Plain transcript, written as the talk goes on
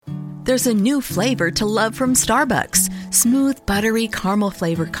There's a new flavor to love from Starbucks. Smooth, buttery,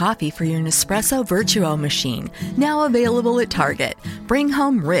 caramel-flavored coffee for your Nespresso Virtuo machine. Now available at Target. Bring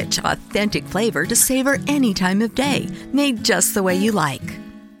home rich, authentic flavor to savor any time of day. Made just the way you like.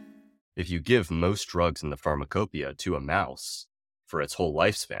 If you give most drugs in the pharmacopoeia to a mouse for its whole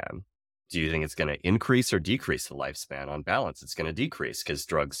lifespan, do you think it's going to increase or decrease the lifespan? On balance, it's going to decrease because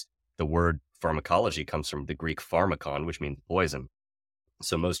drugs, the word pharmacology comes from the Greek pharmakon, which means poison.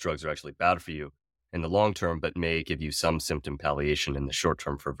 So most drugs are actually bad for you in the long term, but may give you some symptom palliation in the short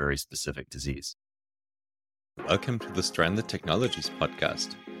term for a very specific disease. Welcome to the Stranded Technologies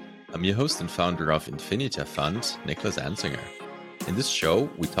podcast. I'm your host and founder of Infinita Fund, Niklas Anzinger. In this show,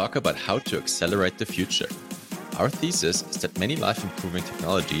 we talk about how to accelerate the future. Our thesis is that many life-improving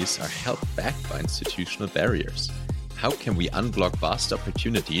technologies are held back by institutional barriers. How can we unblock vast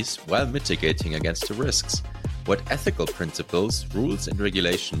opportunities while mitigating against the risks? What ethical principles, rules, and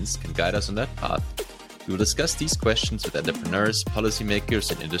regulations can guide us on that path? We will discuss these questions with entrepreneurs,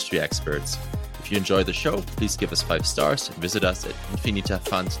 policymakers, and industry experts. If you enjoy the show, please give us 5 stars and visit us at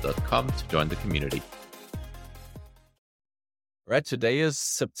infinitafund.com to join the community. Right, today is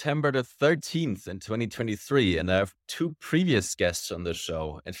September the 13th in 2023, and I have 2 previous guests on the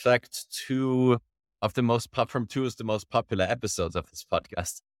show. In fact, two of the most popular episodes of this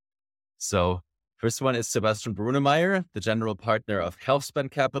podcast. So, first one is Sebastian Brunemeier, the general partner of Healthspan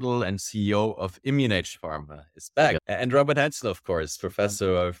Capital and CEO of Immunage Pharma, is back. And Robin Hanson, of course,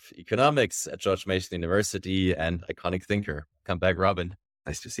 professor of economics at George Mason University and iconic thinker. Come back, Robin.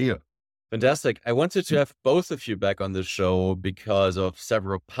 Nice to see you. Fantastic. I wanted to have both of you back on the show because of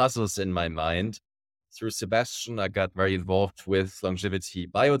several puzzles in my mind. Through Sebastian, I got very involved with longevity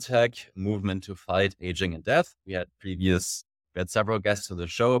biotech, movement to fight aging and death. We had several guests on the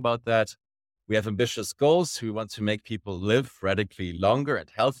show about that. We have ambitious goals. We want to make people live radically longer and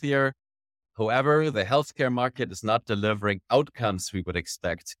healthier. However, the healthcare market is not delivering outcomes we would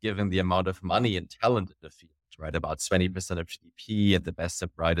expect, given the amount of money and talent in the field. Right, about 20% of GDP and the best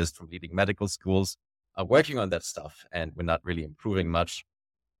and brightest from leading medical schools are working on that stuff, and we're not really improving much.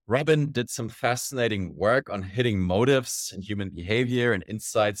 Robin did some fascinating work on hidden motives and human behavior, and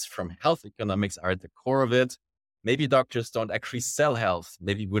insights from health economics are at the core of it. Maybe doctors don't actually sell health.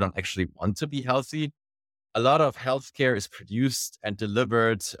 Maybe we don't actually want to be healthy. A lot of healthcare is produced and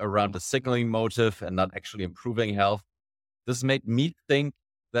delivered around a signaling motive and not actually improving health. This made me think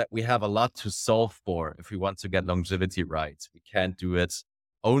that we have a lot to solve for if we want to get longevity right. We can't do it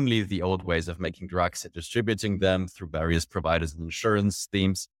only the old ways of making drugs and distributing them through various providers and insurance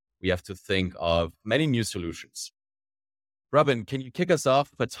schemes. We have to think of many new solutions. Robin, can you kick us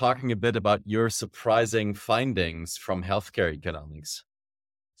off by talking a bit about your surprising findings from healthcare economics?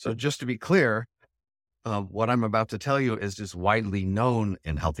 So just to be clear, what I'm about to tell you is just widely known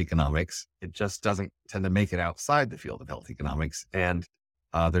in health economics. It just doesn't tend to make it outside the field of health economics. And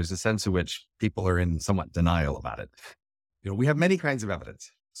there's a sense in which people are in somewhat denial about it. We have many kinds of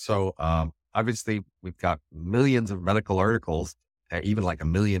evidence. So obviously, we've got millions of medical articles, even like 1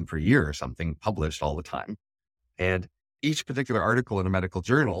 million per year or something, published all the time. And each particular article in a medical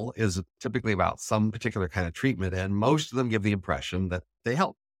journal is typically about some particular kind of treatment, and most of them give the impression that they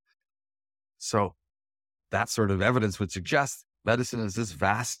help. So that sort of evidence would suggest medicine is this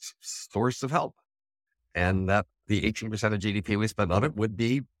vast source of help, and that the 18% of GDP we spend on it would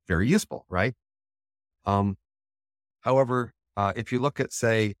be very useful, right? However, if you look at,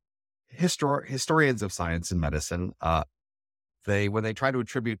 say, historians of science and medicine, when they try to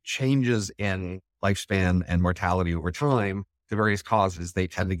attribute changes in lifespan and mortality over time to various causes, they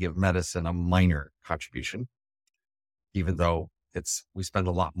tend to give medicine a minor contribution, even though we spend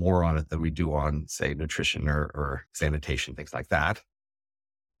a lot more on it than we do on, say, nutrition or sanitation, things like that.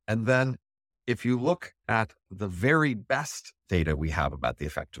 And then if you look at the very best data we have about the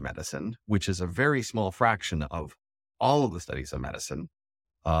effect of medicine, which is a very small fraction of all of the studies of medicine,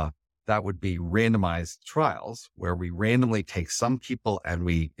 that would be randomized trials where we randomly take some people and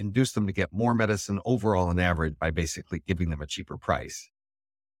we induce them to get more medicine overall on average by basically giving them a cheaper price.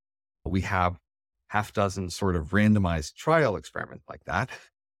 We have half dozen sort of randomized trial experiments like that.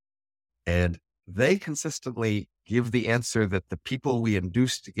 And they consistently give the answer that the people we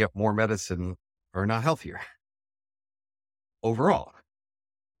induce to get more medicine are not healthier overall.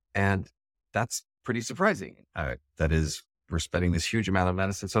 And that's pretty surprising. That is, we're spending this huge amount of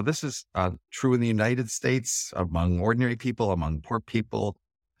medicine. So this is true in the United States among ordinary people, among poor people.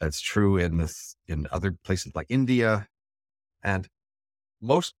 It's true in other places like India. And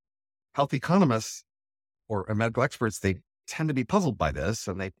most health economists or medical experts, they tend to be puzzled by this,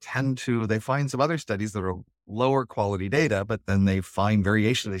 and they find some other studies that are lower quality data, but then they find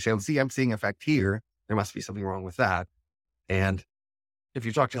variation. They say, see, I'm seeing effect here. There must be something wrong with that. And if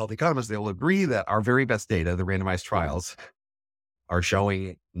you talk to health economists, they'll agree that our very best data, the randomized trials, are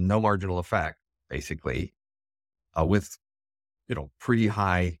showing no marginal effect, basically, with, pretty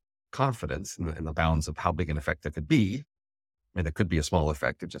high confidence in the bounds of how big an effect it could be. I mean, it could be a small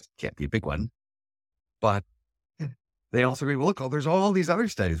effect. It just can't be a big one. But they also agree, well, look, there's all these other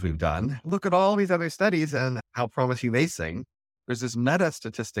studies we've done. Look at all these other studies and how promising they seem. There's this meta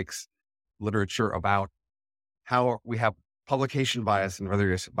statistics literature about how we have publication bias and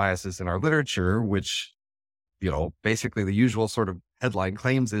other biases in our literature, which, basically the usual sort of headline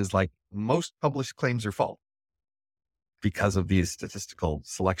claims is like most published claims are false because of these statistical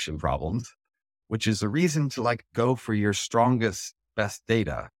selection problems, which is a reason to go for your strongest, best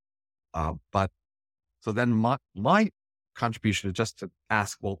data. But so then my contribution is just to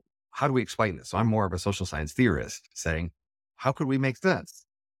ask, well, how do we explain this? So I'm more of a social science theorist saying, how could we make sense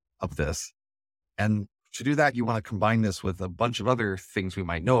of this? And to do that, you want to combine this with a bunch of other things we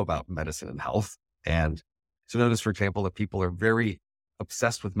might know about medicine and health. And so notice, for example, that people are very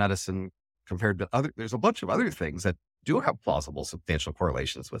obsessed with medicine compared to there's a bunch of other things that do have plausible substantial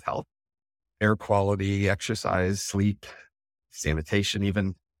correlations with health. Air quality, exercise, sleep, sanitation,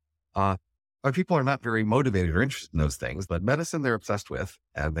 even. But people are not very motivated or interested in those things, but medicine they're obsessed with,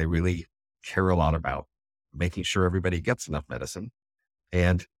 and they really care a lot about making sure everybody gets enough medicine.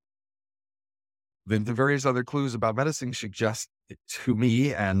 And the various other clues about medicine suggest to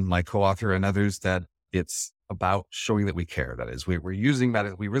me and my co-author and others that it's about showing that we care. That is, we're using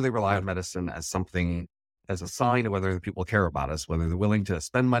medicine. We really rely on medicine as something, as a sign of whether the people care about us, whether they're willing to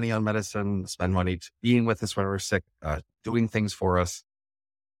spend money on medicine, spend money being with us when we're sick, doing things for us.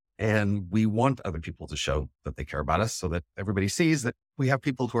 And we want other people to show that they care about us so that everybody sees that we have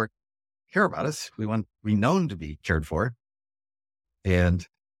people who care about us. We want to be known to be cared for. And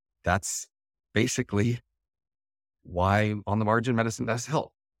that's basically why on the margin medicine does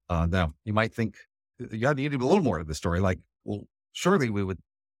help. Now you might think you need a little more to the story. Well, surely we would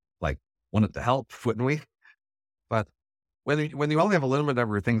want it to help, wouldn't we? But when you only have a limited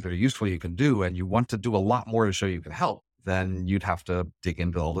number of things that are useful you can do, and you want to do a lot more to show you can help, then you'd have to dig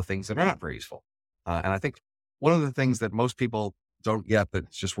into all the things that are not very useful. And I think one of the things that most people don't get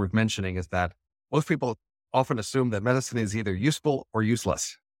that's just worth mentioning is that most people often assume that medicine is either useful or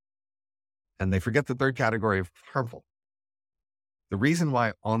useless. And they forget the third category of harmful. The reason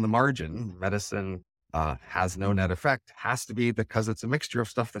why on the margin medicine has no net effect has to be because it's a mixture of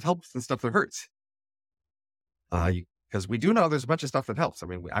stuff that helps and stuff that hurts. Because we do know there's a bunch of stuff that helps. I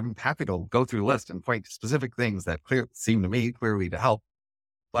mean, I'm happy to go through the list and point specific things that seem to me clearly to help.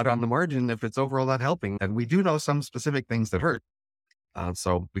 But on the margin, if it's overall not helping, then we do know some specific things that hurt.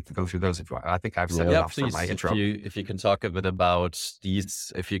 So we can go through those if you want. I think I've said enough for my intro. If you can talk a bit about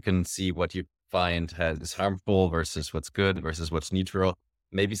these, if you can see what you find is harmful versus what's good versus what's neutral.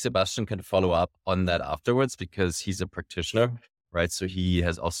 Maybe Sebastian can follow up on that afterwards because he's a practitioner, right? So he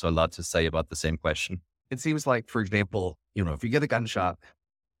has also a lot to say about the same question. It seems like, for example, if you get a gunshot,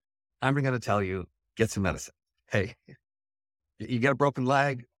 I'm going to tell you, get some medicine. Hey, you get a broken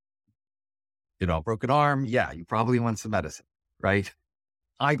leg, a broken arm. Yeah, you probably want some medicine, right?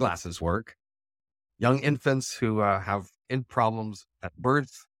 Eyeglasses work. Young infants who have problems at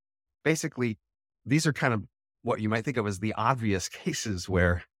birth. Basically, these are kind of what you might think of as the obvious cases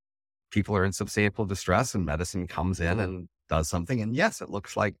where people are in substantial distress and medicine comes in and does something. And yes, it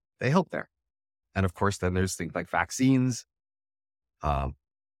looks like they help there. And of course, then there's things like vaccines,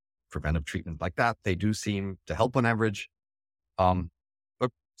 preventive treatment like that. They do seem to help on average. But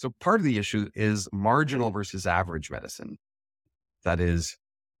so part of the issue is marginal versus average medicine. That is,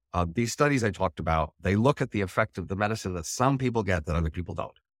 these studies I talked about, they look at the effect of the medicine that some people get that other people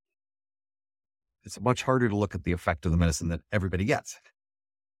don't. It's much harder to look at the effect of the medicine that everybody gets.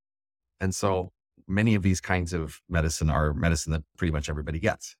 And so many of these kinds of medicine are medicine that pretty much everybody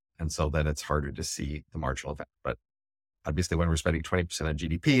gets. And so then it's harder to see the marginal effect. But obviously when we're spending 20% of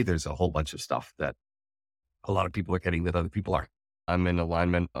GDP, there's a whole bunch of stuff that a lot of people are getting that other people aren't. I'm in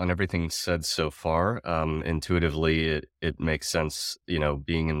alignment on everything said so far. Intuitively, it makes sense,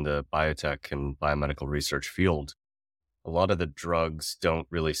 being in the biotech and biomedical research field. A lot of the drugs don't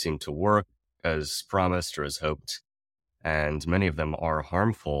really seem to work as promised or as hoped, and many of them are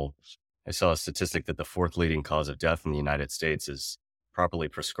harmful. I saw a statistic that the fourth leading cause of death in the United States is properly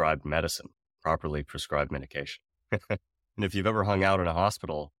prescribed medicine, properly prescribed medication. And if you've ever hung out in a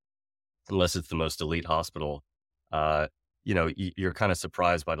hospital, unless it's the most elite hospital, you're kind of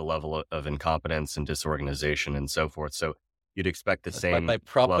surprised by the level of incompetence and disorganization and so forth. So you'd expect the same by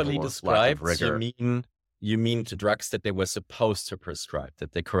properly level described, of rigor. You mean You mean to drugs that they were supposed to prescribe,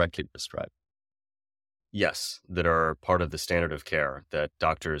 that they correctly prescribed? Yes, that are part of the standard of care, that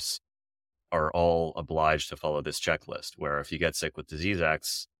doctors are all obliged to follow this checklist, where if you get sick with disease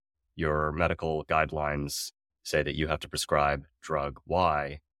X, your medical guidelines say that you have to prescribe drug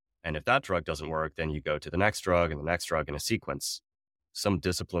Y. And if that drug doesn't work, then you go to the next drug and the next drug in a sequence. Some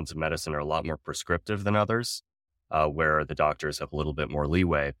disciplines of medicine are a lot more prescriptive than others, where the doctors have a little bit more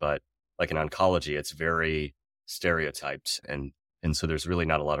leeway. But like in oncology, it's very stereotyped. And so there's really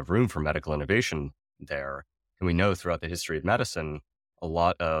not a lot of room for medical innovation there. And we know throughout the history of medicine, a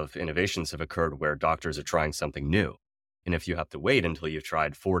lot of innovations have occurred where doctors are trying something new. And if you have to wait until you've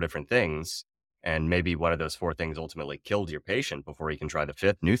tried 4 different things, and maybe one of those 4 things ultimately killed your patient before you can try the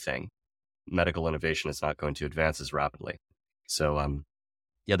 5th new thing, medical innovation is not going to advance as rapidly. So,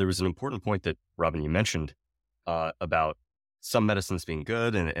 yeah, there was an important point that, Robin, you mentioned about some medicines being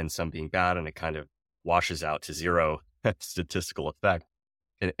good and some being bad, and it kind of washes out to zero statistical effect.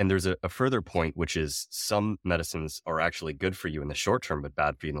 And there's a further point, which is some medicines are actually good for you in the short term, but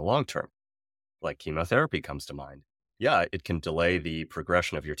bad for you in the long term. Like chemotherapy comes to mind. Yeah, it can delay the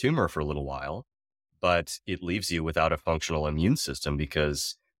progression of your tumor for a little while, but it leaves you without a functional immune system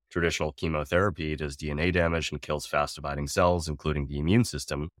because traditional chemotherapy does DNA damage and kills fast dividing cells, including the immune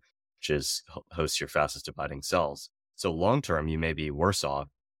system, which hosts your fastest dividing cells. So long term, you may be worse off.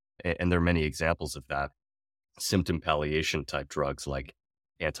 And there are many examples of that. Symptom palliation type drugs like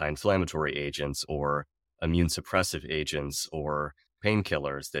anti-inflammatory agents or immune suppressive agents or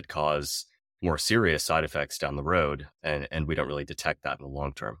painkillers that cause more serious side effects down the road. And we don't really detect that in the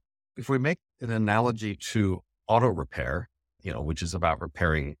long term. If we make an analogy to auto repair, which is about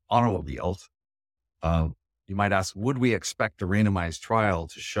repairing automobiles, you might ask, would we expect a randomized trial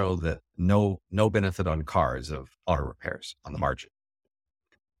to show that no benefit on cars of auto repairs on the margin?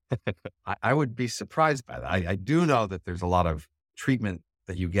 I would be surprised by that. I do know that there's a lot of treatment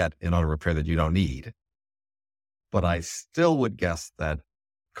that you get in auto repair that you don't need, but I still would guess that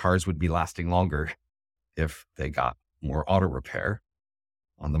cars would be lasting longer if they got more auto repair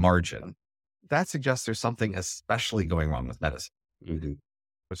on the margin. That suggests there's something especially going wrong with medicine. Mm-hmm.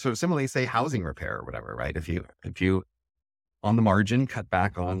 So similarly, say housing repair or whatever, right? If you on the margin cut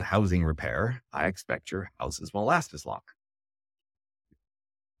back on housing repair, I expect your houses will last as long.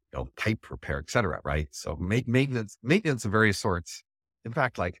 Pipe repair, et cetera, right? So maintenance of various sorts. In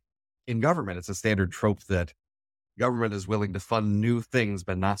fact, like in government, it's a standard trope that government is willing to fund new things,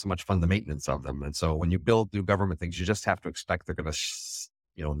 but not so much fund the maintenance of them. And so when you build new government things, you just have to expect they're going to,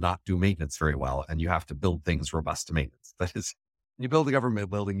 not do maintenance very well. And you have to build things robust to maintenance. That is, when you build a government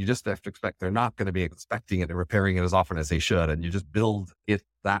building, you just have to expect they're not going to be inspecting it and repairing it as often as they should. And you just build it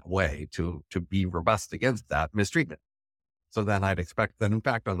that way to be robust against that mistreatment. So then I'd expect that, in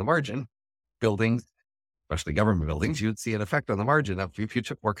fact, on the margin, buildings, especially government buildings, you'd see an effect on the margin of if you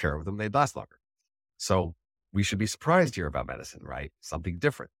took more care of them, they'd last longer. So we should be surprised here about medicine, right? Something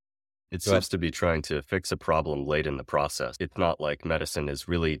different. It seems to be trying to fix a problem late in the process. It's not like medicine is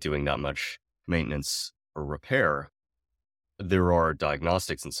really doing that much maintenance or repair. There are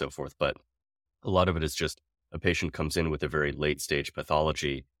diagnostics and so forth, but a lot of it is just a patient comes in with a very late stage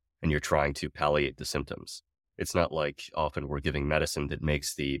pathology and you're trying to palliate the symptoms. It's not like often we're giving medicine that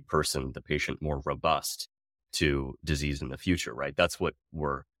makes the patient more robust to disease in the future, right? That's what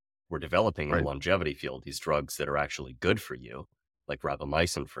we're developing in the longevity field, these drugs that are actually good for you, like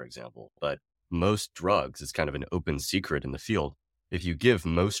rapamycin, for example. But most drugs, it's kind of an open secret in the field. If you give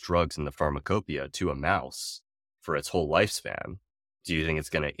most drugs in the pharmacopoeia to a mouse for its whole lifespan, do you think it's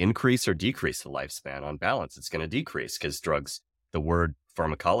going to increase or decrease the lifespan? On balance, it's going to decrease because the word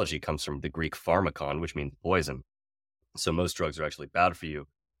pharmacology comes from the Greek pharmakon, which means poison. So most drugs are actually bad for you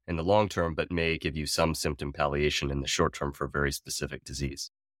in the long term, but may give you some symptom palliation in the short term for a very specific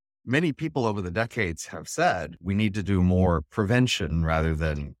disease. Many people over the decades have said we need to do more prevention rather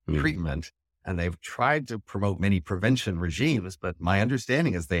than treatment. And they've tried to promote many prevention regimes, but my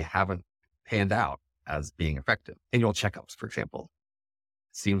understanding is they haven't panned out as being effective. Annual checkups, for example.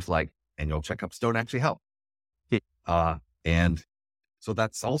 It seems like annual checkups don't actually help. And so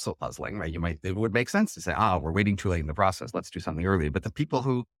that's also puzzling, right? It would make sense to say, we're waiting too late in the process. Let's do something early. But the people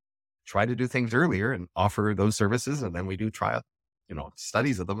who try to do things earlier and offer those services, and then we do trial,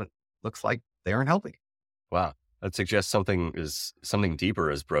 studies of them, it looks like they aren't helping. Wow. That suggests something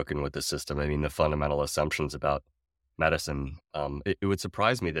deeper is broken with the system. I mean, the fundamental assumptions about medicine. It would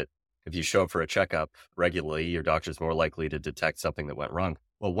surprise me that if you show up for a checkup regularly, your doctor's more likely to detect something that went wrong.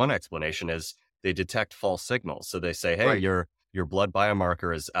 Well, one explanation is they detect false signals. So they say, hey, your blood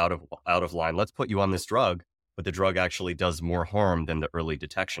biomarker is out of line. Let's put you on this drug, but the drug actually does more harm than the early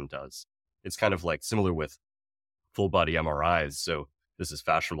detection does. it's kind of like similar with full body MRIs. So this is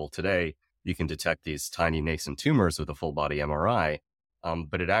fashionable today. You can detect these tiny nascent tumors with a full body MRI,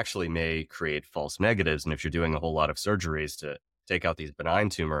 but it actually may create false negatives. And if you're doing a whole lot of surgeries to take out these benign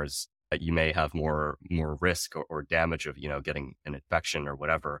tumors, you may have more risk or damage of, getting an infection or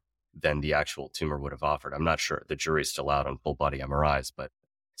whatever than the actual tumor would have offered. I'm not sure. The jury's still out on full body MRIs, but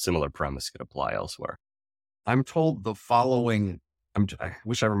similar premise could apply elsewhere. I'm told the following, I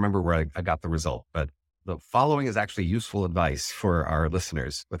wish I remember where I got the result, but the following is actually useful advice for our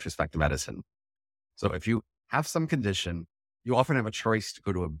listeners with respect to medicine. So if you have some condition, you often have a choice to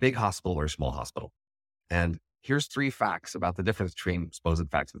go to a big hospital or a small hospital. And here's 3 facts about the difference between supposed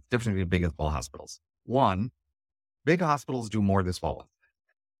facts, but the difference between big and small hospitals. 1, big hospitals do more than small ones.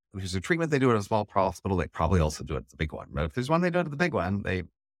 If there's a treatment they do at a small hospital, they probably also do it at the big one. But if there's one they do at the big one, they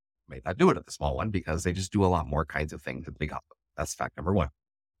may not do it at the small one because they just do a lot more kinds of things at the big hospital. That's fact number 1.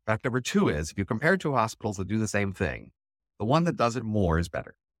 Fact number 2 is if you compare 2 hospitals that do the same thing, the one that does it more is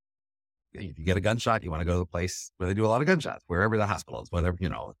better. If you get a gunshot, you want to go to the place where they do a lot of gunshots, wherever the hospital is, whether,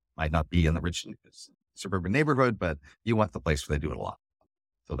 it might not be in the rich suburban neighborhood, but you want the place where they do it a lot.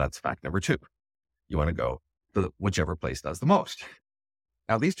 So that's fact number 2. You want to go to whichever place does the most.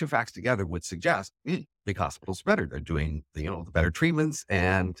 Now, these 2 facts together would suggest big hospitals are better. They're doing, the better treatments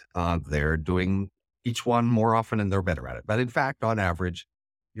and they're doing each one more often and they're better at it. But in fact, on average,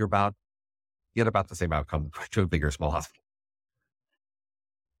 you get about the same outcome to a big or small hospital.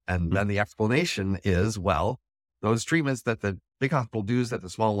 And then the explanation is, well, those treatments that the big hospital does that the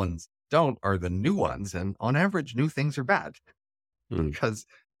small ones don't are the new ones. And on average, new things are bad because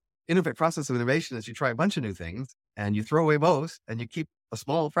process of innovation is you try a bunch of new things and you throw away most and you keep a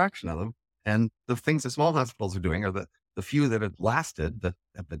small fraction of them. And the things that small hospitals are doing are the few that have lasted, that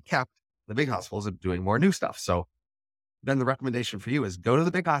have been kept. The big hospitals are doing more new stuff. So then the recommendation for you is go to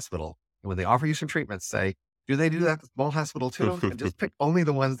the big hospital. And when they offer you some treatments, say, do they do that at the small hospital too? And just pick only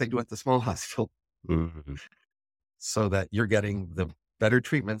the ones they do at the small hospital so that you're getting the better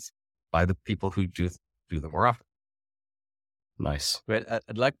treatments by the people who do them more often. Nice. Great.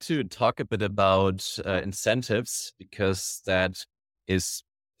 I'd like to talk a bit about incentives because that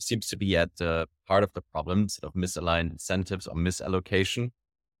seems to be at the heart of the problem, sort of misaligned incentives or misallocation.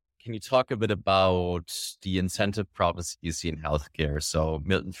 Can you talk a bit about the incentive problems you see in healthcare? So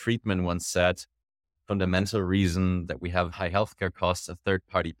Milton Friedman once said, fundamental reason that we have high healthcare costs are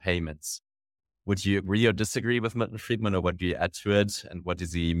third-party payments. Would you agree or disagree with Milton Friedman, or what do you add to it? And what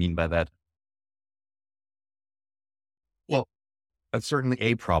does he mean by that? Well, that's certainly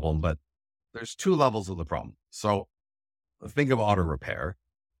a problem, but there's 2 levels of the problem. So think of auto repair.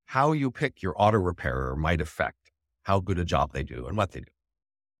 How you pick your auto repairer might affect how good a job they do and what they do.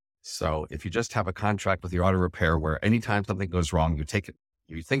 So if you just have a contract with your auto repair where anytime something goes wrong, you take it,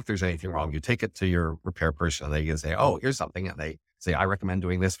 you think there's anything wrong, you take it to your repair person and they can say, oh, here's something. And they say, I recommend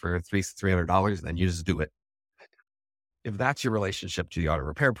doing this for $300. And then you just do it. If that's your relationship to the auto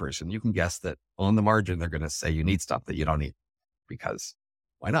repair person, you can guess that on the margin, they're going to say you need stuff that you don't need because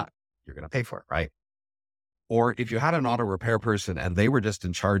why not? You're going to pay for it, right? Or if you had an auto repair person and they were just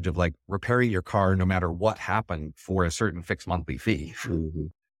in charge of like repairing your car, no matter what happened for a certain fixed monthly fee,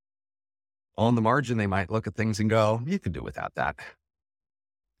 on the margin, they might look at things and go, you could do without that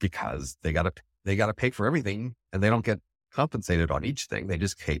because they got to pay for everything and they don't get compensated on each thing. They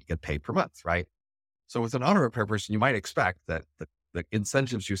just get paid per month, right? So with an auto repair person, you might expect that the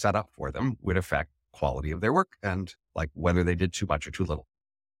incentives you set up for them would affect quality of their work and like whether they did too much or too little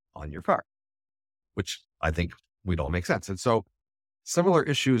on your car, which I think would all make sense. And so similar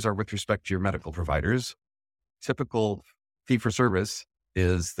issues are with respect to your medical providers. Typical fee for service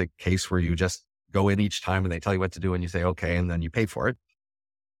is the case where you just go in each time and they tell you what to do and you say, okay, and then you pay for it.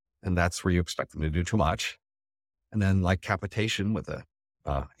 And that's where you expect them to do too much. And then like capitation with a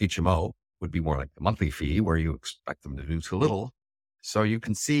HMO would be more like the monthly fee where you expect them to do too little. So you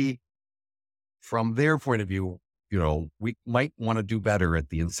can see from their point of view, we might want to do better at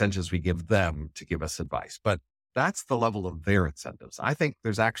the incentives we give them to give us advice, but that's the level of their incentives. I think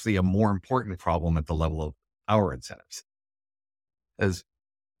there's actually a more important problem at the level of our incentives, as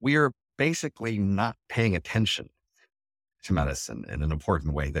we are basically not paying attention to medicine in an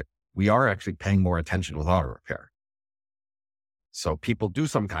important way that we are actually paying more attention with auto repair. So people do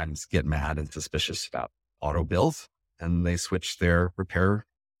sometimes get mad and suspicious about auto bills and they switch their repair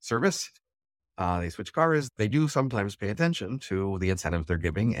service. They switch cars. They do sometimes pay attention to the incentives they're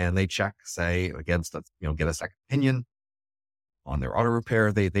giving and they check, say, against, get a second opinion on their auto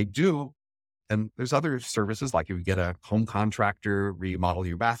repair. They do. And there's other services like if you get a home contractor, remodel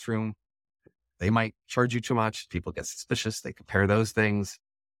your bathroom, they might charge you too much. People get suspicious. They compare those things.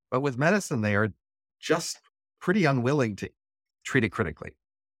 But with medicine, they are just pretty unwilling to treat it critically.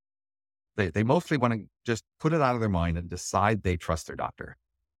 They mostly want to just put it out of their mind and decide they trust their doctor.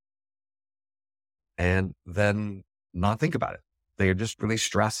 And then not think about it. They are just really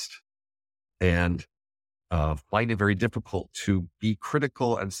stressed and find it very difficult to be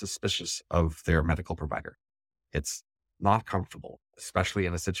critical and suspicious of their medical provider. It's not comfortable, especially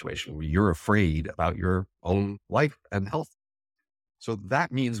in a situation where you're afraid about your own life and health. So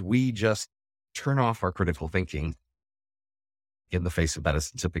that means we just turn off our critical thinking in the face of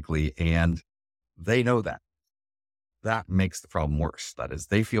medicine typically, and they know that. That makes the problem worse. That is,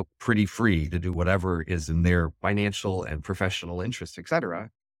 they feel pretty free to do whatever is in their financial and professional interests, et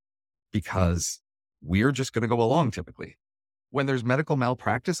cetera, because we're just going to go along typically. When there's medical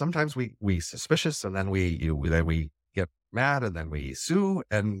malpractice, sometimes we suspicious, and then we get mad, and then we sue,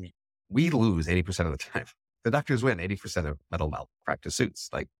 and we lose 80% of the time. The doctors win 80% of medical malpractice suits,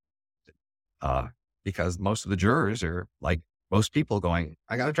 because most of the jurors are like most people going,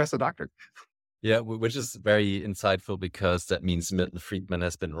 I got to trust the doctor. Yeah, which is very insightful, because that means Milton Friedman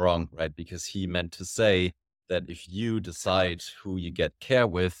has been wrong, right? Because he meant to say that if you decide who you get care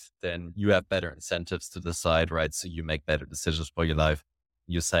with, then you have better incentives to decide, right? So you make better decisions for your life.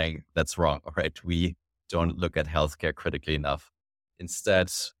 You're saying that's wrong, right? We don't look at healthcare critically enough.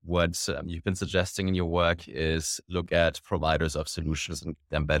 Instead, what you've been suggesting in your work is look at providers of solutions and give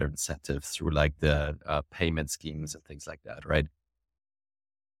them better incentives through like the payment schemes and things like that, right?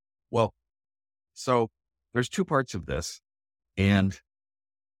 Well, so there's two parts of this. And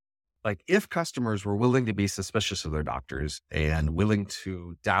like, if customers were willing to be suspicious of their doctors and willing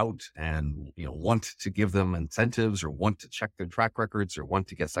to doubt and, want to give them incentives or want to check their track records or want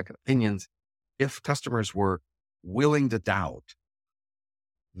to get second opinions, if customers were willing to doubt,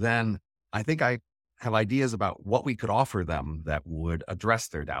 then I think I have ideas about what we could offer them that would address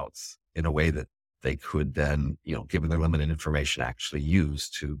their doubts in a way that they could then, given their limited information, actually use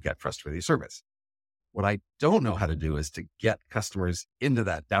to get trustworthy service. What I don't know how to do is to get customers into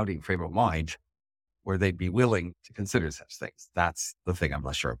that doubting frame of mind where they'd be willing to consider such things. That's the thing I'm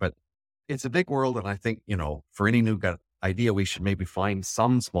not sure. But it's a big world. And I think, for any new idea, we should maybe find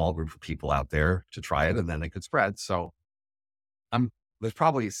some small group of people out there to try it, and then it could spread. So there's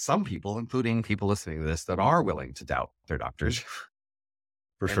probably some people, including people listening to this, that are willing to doubt their doctors.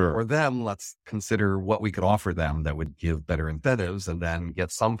 For sure. For them, let's consider what we could offer them that would give better incentives, and then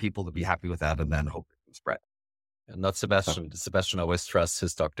get some people to be happy with that, and then hope it can spread. And not Sebastian. Sebastian always trusts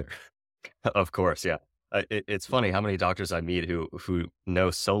his doctor. Of course, yeah. It's funny how many doctors I meet who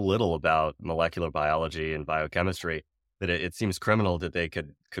know so little about molecular biology and biochemistry that it seems criminal that they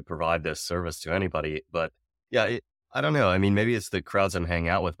could provide this service to anybody. But yeah, I don't know. I mean, maybe it's the crowds I'm hanging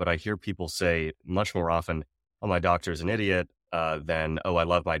out with, but I hear people say much more often, oh, my doctor's an idiot, than, oh, I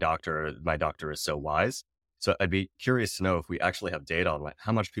love my doctor. My doctor is so wise. So I'd be curious to know if we actually have data on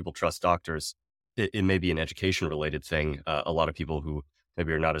how much people trust doctors. It may be an education related thing. A lot of people who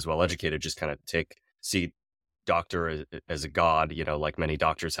maybe are not as well educated just kind of see doctor as a god, like many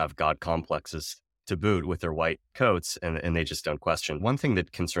doctors have god complexes to boot with their white coats, and they just don't question. One thing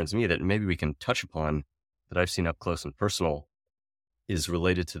that concerns me that maybe we can touch upon that I've seen up close and personal is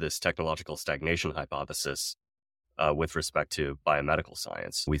related to this technological stagnation hypothesis with respect to biomedical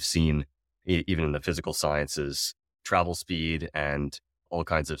science. We've seen, even in the physical sciences, travel speed and all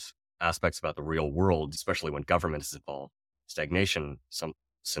kinds of aspects about the real world, especially when government is involved, stagnation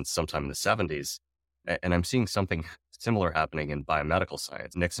since sometime in the 70s. And I'm seeing something similar happening in biomedical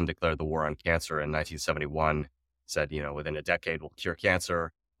science. Nixon declared the war on cancer in 1971, said, within a decade we'll cure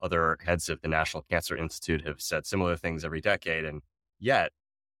cancer. Other heads of the National Cancer Institute have said similar things every decade. And yet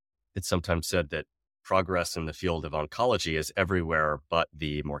it's sometimes said that progress in the field of oncology is everywhere but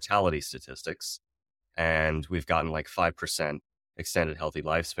the mortality statistics. And we've gotten like 5% extended healthy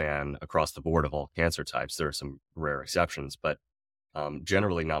lifespan across the board of all cancer types. There are some rare exceptions, but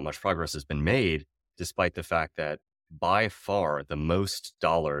generally not much progress has been made, despite the fact that by far the most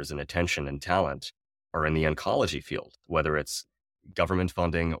dollars and attention and talent are in the oncology field, whether it's government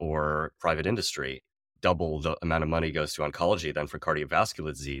funding or private industry. Double the amount of money goes to oncology than for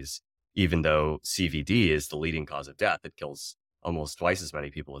cardiovascular disease, even though CVD is the leading cause of death. It kills almost twice as many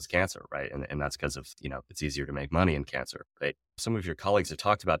people as cancer, right? And that's because of, it's easier to make money in cancer, right? Some of your colleagues have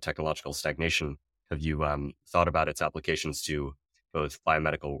talked about technological stagnation. Have you thought about its applications to both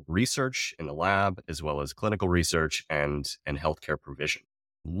biomedical research in the lab, as well as clinical research and healthcare provision?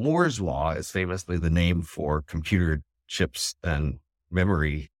 Moore's Law is famously the name for computer chips and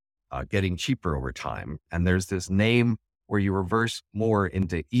memory getting cheaper over time. And there's this name where you reverse Moore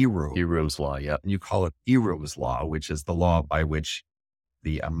into Eroom. Eroom's Law, yeah. And you call it Eroom's Law, which is the law by which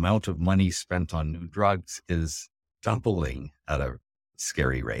the amount of money spent on new drugs is doubling at a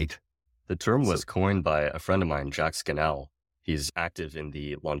scary rate. The term was coined by a friend of mine, Jack Scannell. He's active in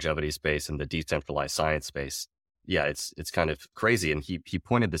the longevity space and the decentralized science space. Yeah, it's kind of crazy. And he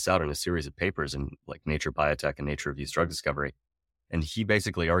pointed this out in a series of papers in like Nature Biotech and Nature Reviews Drug Discovery. And he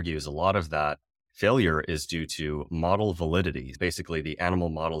basically argues a lot of that failure is due to model validity. Basically, the animal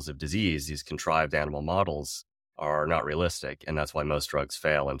models of disease, these contrived animal models, are not realistic. And that's why most drugs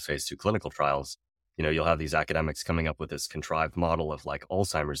fail in phase 2 clinical trials. You know, you'll have these academics coming up with this contrived model of like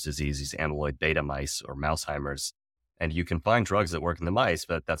Alzheimer's disease, these amyloid beta mice or Mouseheimer's. And you can find drugs that work in the mice,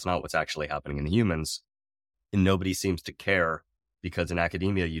 but that's not what's actually happening in the humans. And nobody seems to care because in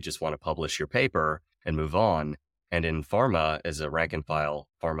academia, you just want to publish your paper and move on. And in pharma, as a rank and file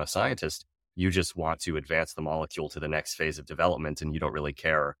pharma scientist, you just want to advance the molecule to the next phase of development. And you don't really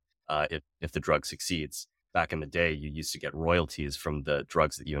care if the drug succeeds. Back in the day, you used to get royalties from the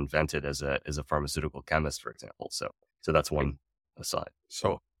drugs that you invented as a pharmaceutical chemist, for example. So that's one aside.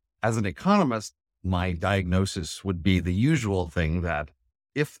 So as an economist, my diagnosis would be the usual thing that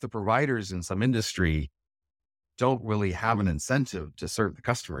if the providers in some industry don't really have an incentive to serve the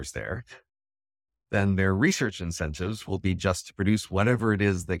customers there, then their research incentives will be just to produce whatever it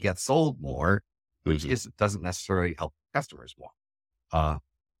is that gets sold more, which doesn't necessarily help customers more.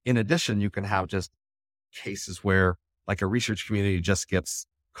 In addition, you can have just cases where like a research community just gets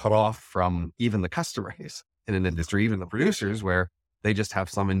cut off from even the customers in an industry, even the producers, where they just have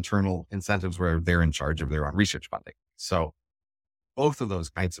some internal incentives where they're in charge of their own research funding. So both of those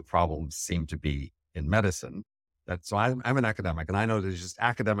kinds of problems seem to be in medicine. So I'm an academic, and I know that just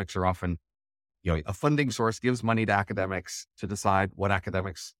academics are often, a funding source gives money to academics to decide what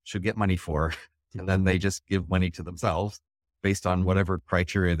academics should get money for. And then they just give money to themselves based on whatever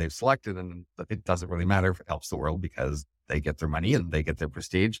criteria they've selected. And it doesn't really matter if it helps the world because they get their money and they get their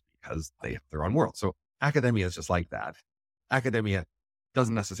prestige because they have their own world. So academia is just like that. Academia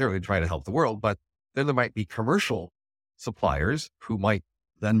doesn't necessarily try to help the world, but then there might be commercial suppliers who might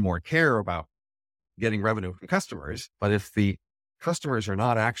then more care about getting revenue from customers. But if the customers are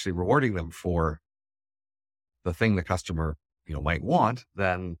not actually rewarding them for the thing the customer, might want,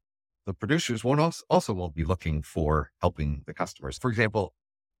 then the producers won't be looking for helping the customers. For example,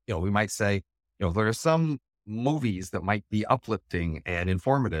 we might say, there are some movies that might be uplifting and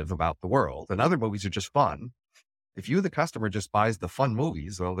informative about the world, and other movies are just fun. If you, the customer, just buys the fun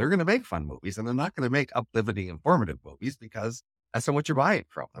movies, well, they're going to make fun movies, and they're not going to make uplifting, informative movies because that's not what you're buying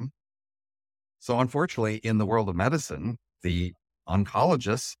from them. So unfortunately, in the world of medicine, the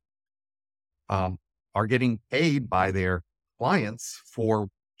oncologists are getting paid by their clients for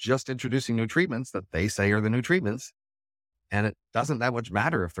just introducing new treatments that they say are the new treatments. And it doesn't that much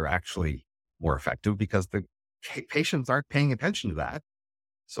matter if they're actually more effective because the patients aren't paying attention to that.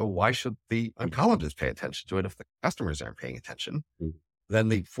 So why should the oncologist pay attention to it if the customers aren't paying attention? Then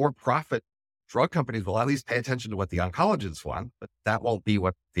the for-profit drug companies will at least pay attention to what the oncologists want, but that won't be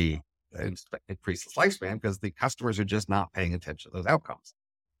what increases lifespan because the customers are just not paying attention to those outcomes.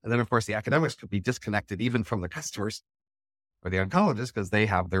 And then, of course, the academics could be disconnected even from the customers or the oncologists because they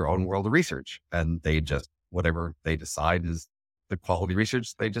have their own world of research and they just, whatever they decide is the quality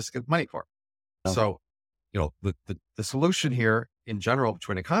research, they just get money for. Oh. So, the solution here in general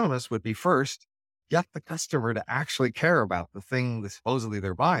between economists would be first, get the customer to actually care about the thing that supposedly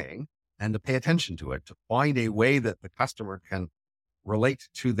they're buying and to pay attention to it, to find a way that the customer can relate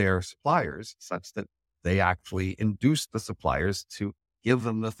to their suppliers such that they actually induce the suppliers to give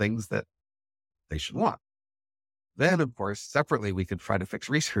them the things that they should want. Then, of course, separately, we could try to fix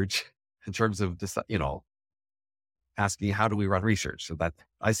research in terms of, asking how do we run research? So that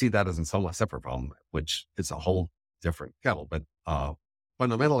I see that as a somewhat separate problem, which is a whole different kettle. But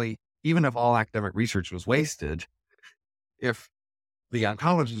fundamentally, even if all academic research was wasted, if the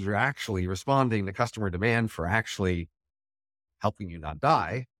oncologists are actually responding to customer demand for actually helping you not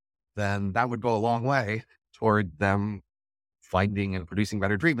die, then that would go a long way toward them finding and producing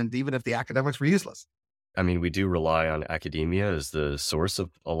better treatment, even if the academics were useless. I mean, we do rely on academia as the source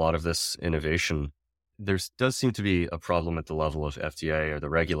of a lot of this innovation. There does seem to be a problem at the level of FDA or the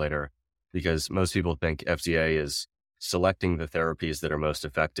regulator, because most people think FDA is selecting the therapies that are most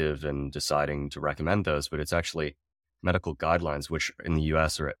effective and deciding to recommend those, but it's actually medical guidelines, which in the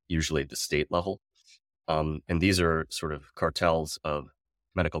US are usually at the state level. And these are sort of cartels of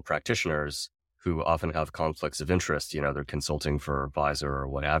medical practitioners who often have conflicts of interest. They're consulting for Pfizer or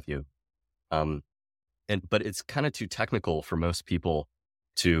what have you. But it's kind of too technical for most people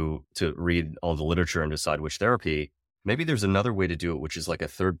to read all the literature and decide which therapy. Maybe there's another way to do it, which is like a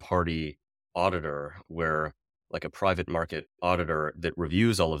third party auditor where like a private market auditor that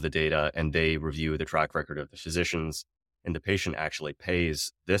reviews all of the data, and they review the track record of the physicians, and the patient actually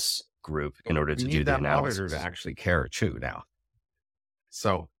pays this group in order to do the analysis. Auditor to actually care too now.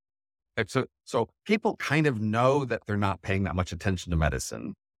 So people kind of know that they're not paying that much attention to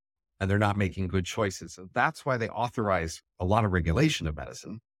medicine and they're not making good choices. So that's why they authorize a lot of regulation of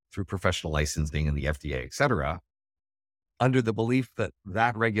medicine through professional licensing and the FDA, et cetera, under the belief that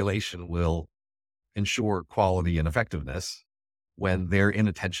that regulation will ensure quality and effectiveness when their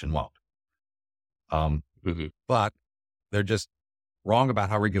inattention won't. But they're just wrong about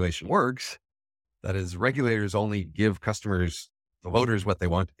how regulation works. That is, regulators only give customers, the voters, what they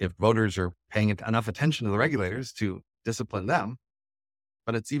want if voters are paying enough attention to the regulators to discipline them.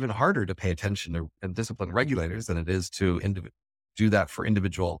 But it's even harder to pay attention to and discipline regulators than it is to do that for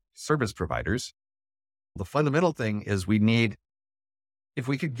individual service providers. The fundamental thing is if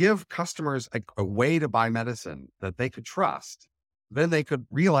we could give customers a way to buy medicine that they could trust, then they could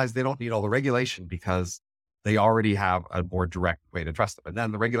realize they don't need all the regulation because they already have a more direct way to trust them. And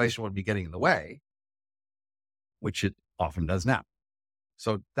then the regulation would be getting in the way, which it often does now.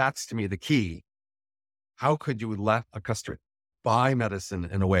 So that's, to me, the key. How could you let a customer buy medicine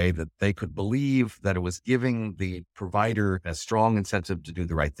in a way that they could believe that it was giving the provider a strong incentive to do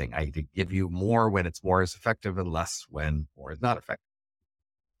the right thing? I to give you more when it's more is effective and less when more is not effective.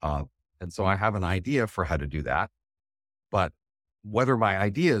 And so I have an idea for how to do that. But whether my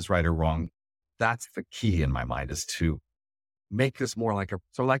idea is right or wrong, that's the key in my mind, is to make this more like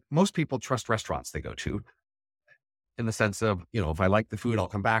like most people trust restaurants they go to, in the sense of, if I like the food, I'll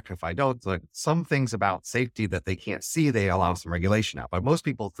come back. If I don't, like some things about safety that they can't see, they allow some regulation out. But most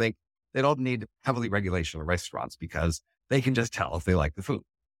people think they don't need heavily regulation in restaurants because they can just tell if they like the food.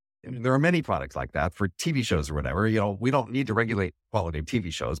 And there are many products like that for TV shows or whatever. We don't need to regulate quality of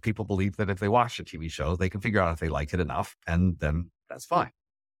TV shows. People believe that if they watch a TV show, they can figure out if they like it enough, and then that's fine.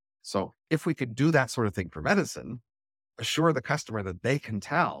 So if we could do that sort of thing for medicine, assure the customer that they can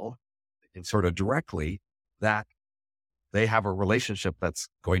tell, and sort of directly, that they have a relationship that's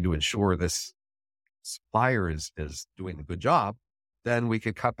going to ensure this supplier is doing a good job, then we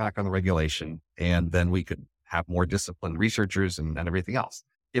could cut back on the regulation, and then we could have more disciplined researchers and everything else,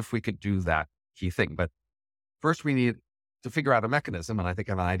 if we could do that key thing. But first, we need to figure out a mechanism, and I think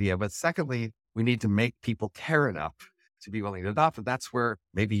I have an idea. But secondly, we need to make people care enough to be willing to adopt it. That's where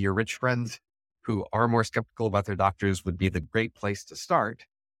maybe your rich friends who are more skeptical about their doctors would be the great place to start,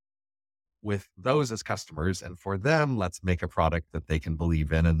 with those as customers. And for them, let's make a product that they can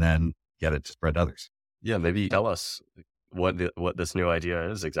believe in and then get it to spread to others. Yeah, maybe tell us what this new idea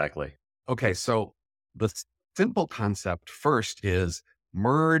is exactly. Okay, so the simple concept first is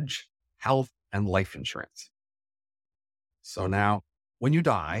merge health and life insurance. So now when you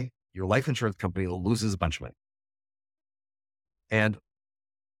die, your life insurance company loses a bunch of money. And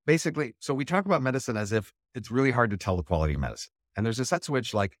basically, so we talk about medicine as if it's really hard to tell the quality of medicine. And there's a sense to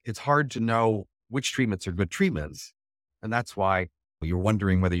which, it's hard to know which treatments are good treatments. And that's why you're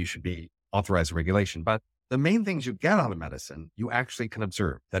wondering whether you should be authorized regulation. But the main things you get out of medicine, you actually can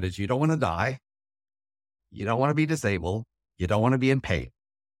observe. That is, you don't want to die. You don't want to be disabled. You don't want to be in pain.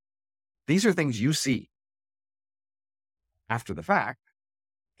 These are things you see after the fact.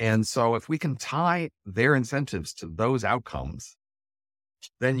 And so if we can tie their incentives to those outcomes,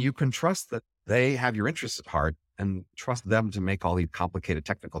 then you can trust that they have your interests at heart and trust them to make all these complicated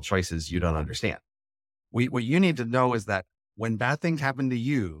technical choices you don't understand. What you need to know is that when bad things happen to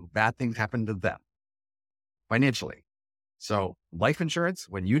you, bad things happen to them financially. So life insurance,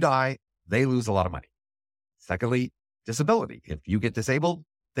 when you die, they lose a lot of money. Secondly, disability. If you get disabled,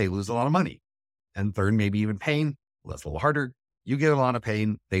 they lose a lot of money. And third, maybe even pain. Well, that's a little harder. You get a lot of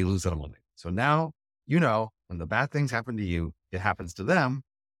pain, they lose a lot of money. So now, when the bad things happen to you, it happens to them.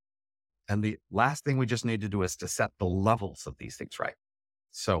 And the last thing we just need to do is to set the levels of these things right.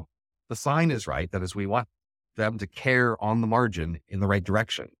 So the sign is right. That is, we want them to care on the margin in the right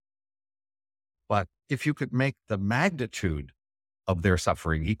direction. But if you could make the magnitude of their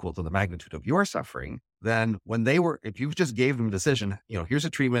suffering equal to the magnitude of your suffering, then if you just gave them a decision, here's a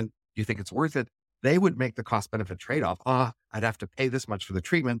treatment, you think it's worth it, they would make the cost benefit trade-off. I'd have to pay this much for the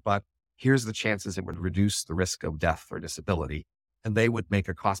treatment, but here's the chances it would reduce the risk of death or disability. And they would make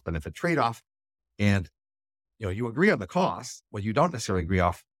a cost benefit trade-off. And, you agree on the cost. Well, you don't necessarily agree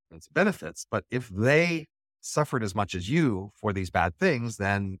on its benefits, but if they suffered as much as you for these bad things,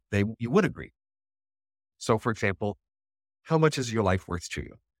 then you would agree. So for example, how much is your life worth to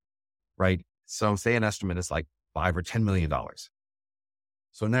you? Right? So say an estimate is like $5 or $10 million.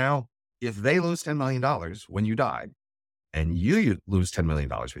 So now if they lose $10 million when you die, and you lose $10 million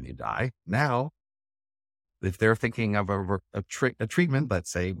when you die, now If they're thinking of a treatment that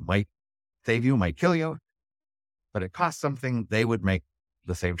say might save you, might kill you, but it costs something, they would make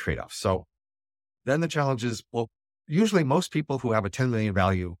the same trade-off. So then the challenge is, well, usually most people who have a 10 million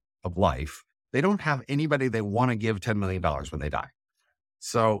value of life, they don't have anybody they want to give $10 million when they die.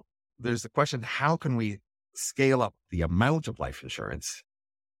 So there's the question, how can we scale up the amount of life insurance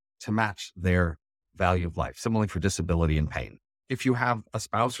to match their value of life? Similarly for disability and pain. If you have a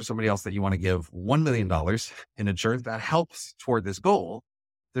spouse or somebody else that you want to give $1 million in insurance, that helps toward this goal.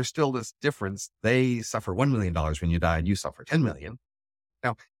 There's still this difference. They suffer $1 million when you die and you suffer 10 million.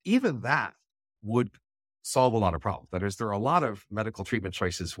 Now, even that would solve a lot of problems. That is, there are a lot of medical treatment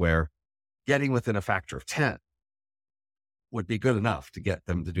choices where getting within a factor of 10 would be good enough to get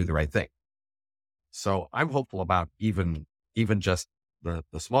them to do the right thing. So I'm hopeful about even just the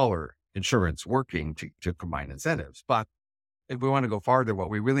smaller insurance working to combine incentives. But if we want to go farther, what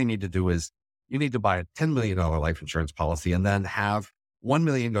we really need to do is you need to buy a $10 million life insurance policy and then have 1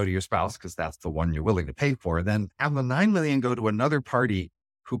 million go to your spouse because that's the one you're willing to pay for. And then have the 9 million go to another party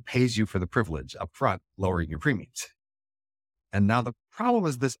who pays you for the privilege up front, lowering your premiums. And now the problem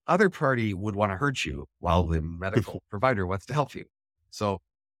is this other party would want to hurt you while the medical provider wants to help you. So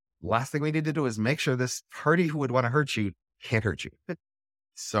last thing we need to do is make sure this party who would want to hurt you can't hurt you.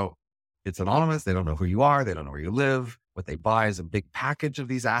 So it's anonymous. They don't know who you are. They don't know where you live. What they buy is a big package of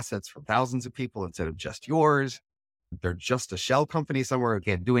these assets from thousands of people instead of just yours. They're just a shell company somewhere who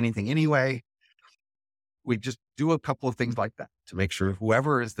can't do anything anyway. We just do a couple of things like that to make sure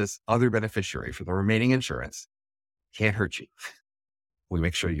whoever is this other beneficiary for the remaining insurance can't hurt you. We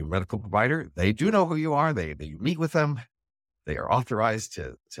make sure your medical provider, they do know who you are. They meet with them. They are authorized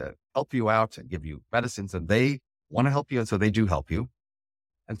to help you out and give you medicines, and they want to help you. And so they do help you.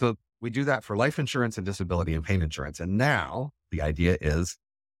 And so we do that for life insurance and disability and pain insurance. And now the idea is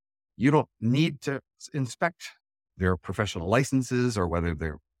you don't need to inspect their professional licenses or whether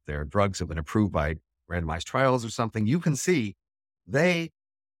their drugs have been approved by randomized trials or something. You can see they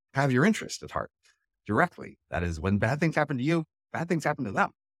have your interest at heart directly. That is, when bad things happen to you, bad things happen to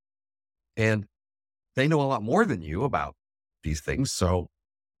them. And they know a lot more than you about these things. So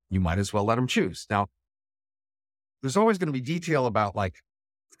you might as well let them choose. Now, there's always going to be detail about, like,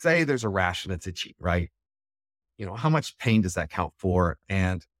 say there's a rash and it's itchy, right? How much pain does that count for?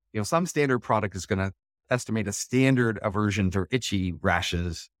 And, some standard product is going to estimate a standard aversion to itchy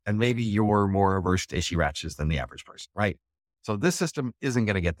rashes, and maybe you're more averse to itchy rashes than the average person, right? So this system isn't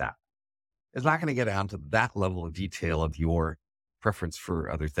going to get that. It's not going to get down to that level of detail of your preference for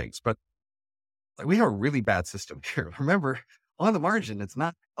other things. But we have a really bad system here. Remember, on the margin, it's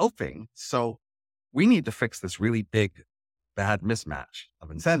not helping. So we need to fix this really big, bad mismatch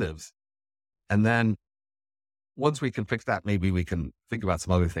of incentives. And then once we can fix that, maybe we can think about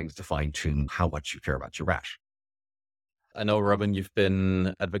some other things to fine tune how much you care about your rash. I know, Robin, you've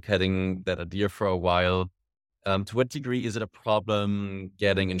been advocating that idea for a while. To what degree is it a problem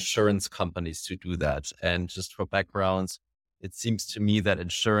getting insurance companies to do that? And just for backgrounds, it seems to me that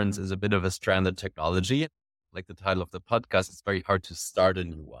insurance is a bit of a stranded technology. Like the title of the podcast, it's very hard to start a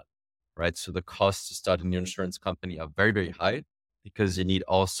new one, right? So the costs to start a new insurance company are very, very high because you need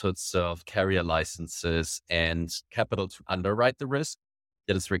all sorts of carrier licenses and capital to underwrite the risk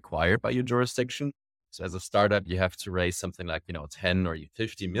that is required by your jurisdiction. So as a startup, you have to raise something like, 10 or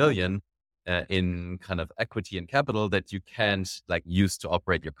 50 million in kind of equity and capital that you can't use to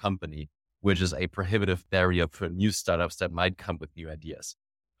operate your company, which is a prohibitive barrier for new startups that might come with new ideas.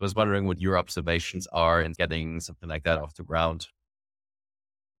 I was wondering what your observations are in getting something like that off the ground.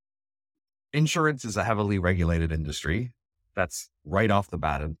 Insurance is a heavily regulated industry. That's right off the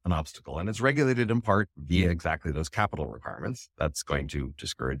bat an obstacle. And it's regulated in part via exactly those capital requirements. That's going to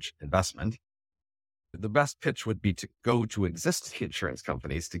discourage investment. The best pitch would be to go to existing insurance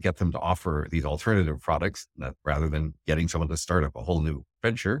companies to get them to offer these alternative products rather than getting someone to start up a whole new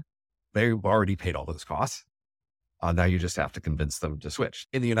venture. They've already paid all those costs. Now you just have to convince them to switch.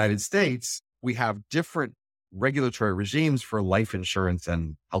 In the United States, we have different regulatory regimes for life insurance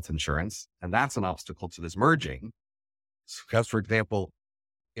and health insurance. And that's an obstacle to this merging. Because, for example,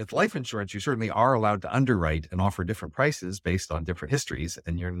 with life insurance, you certainly are allowed to underwrite and offer different prices based on different histories,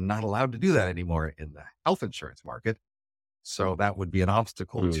 and you're not allowed to do that anymore in the health insurance market. So that would be an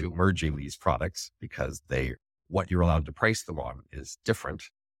obstacle to merging these products because what you're allowed to price them on is different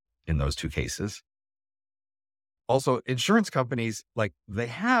in those two cases. Also, insurance companies, they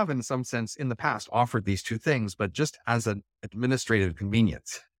have in some sense in the past offered these two things, but just as an administrative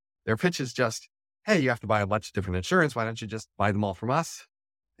convenience. Their pitch is just, hey, you have to buy a bunch of different insurance. Why don't you just buy them all from us?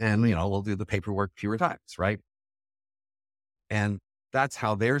 And, we'll do the paperwork fewer times, right? And that's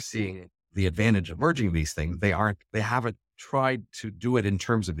how they're seeing the advantage of merging these things, they haven't tried to do it in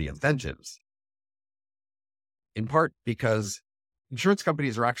terms of the incentives. In part because insurance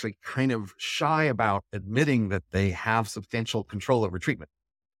companies are actually kind of shy about admitting that they have substantial control over treatment.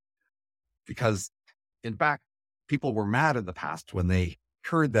 Because in fact, people were mad in the past when they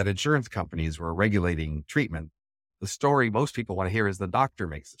heard that insurance companies were regulating treatment. The story most people want to hear is the doctor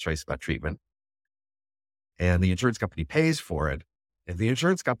makes the choice about treatment and the insurance company pays for it. If the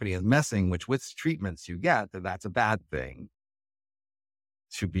insurance company is messing with which treatments you get, then that's a bad thing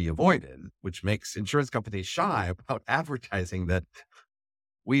to be avoided, which makes insurance companies shy about advertising that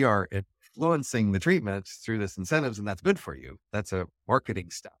we are influencing the treatment through this incentives and that's good for you. That's a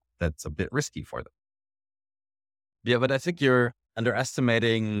marketing step that's a bit risky for them. Yeah, but I think you're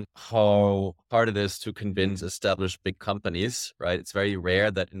underestimating how hard it is to convince established big companies, right? It's very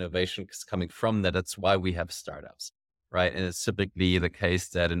rare that innovation is coming from that. That's why we have startups, right? And it's typically the case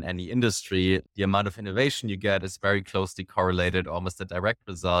that in any industry, the amount of innovation you get is very closely correlated, almost a direct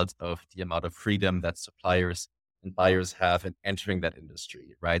result of the amount of freedom that suppliers and buyers have in entering that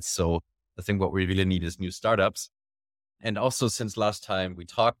industry, right? So I think what we really need is new startups. And also since last time we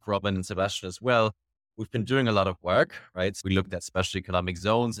talked, Robin and Sebastian as well, we've been doing a lot of work, right? So we looked at special economic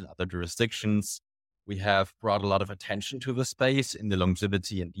zones in other jurisdictions. We have brought a lot of attention to the space in the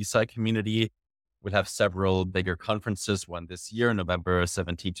longevity and DeSci community. We'll have several bigger conferences, one this year, November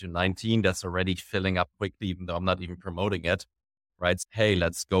 17 to 19. That's already filling up quickly, even though I'm not even promoting it, right? Hey,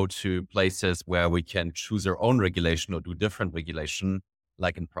 let's go to places where we can choose our own regulation or do different regulation,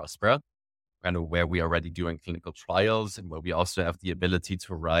 like in Prospera, kind of where we are already doing clinical trials and where we also have the ability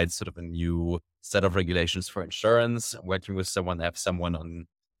to write sort of a new set of regulations for insurance. I'm working with someone, I have someone on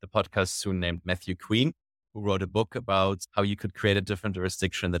the podcast soon named Matthew Queen, who wrote a book about how you could create a different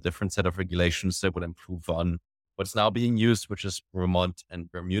jurisdiction, a different set of regulations that would improve on what's now being used, which is Vermont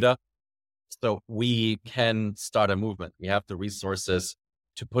and Bermuda. So we can start a movement. We have the resources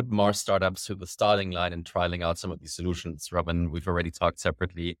to put more startups to the starting line and trialing out some of these solutions. Robin, we've already talked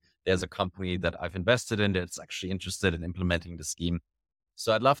separately. There's a company that I've invested in that's actually interested in implementing the scheme.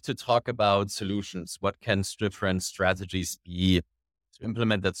 So I'd love to talk about solutions. What can different strategies be to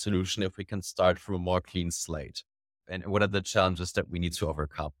implement that solution if we can start from a more clean slate? And what are the challenges that we need to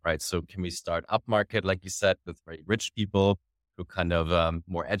overcome, right? So can we start upmarket, like you said, with very rich people who kind of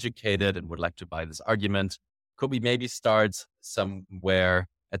more educated and would like to buy this argument? Could we maybe start somewhere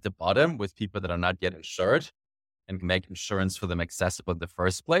at the bottom with people that are not yet insured and make insurance for them accessible in the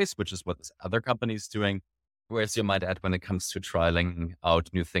first place, which is what this other company is doing? Where's your mind at when it comes to trialing out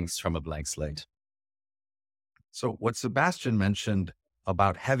new things from a blank slate? So what Sebastian mentioned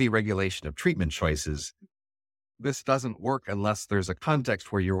about heavy regulation of treatment choices, this doesn't work unless there's a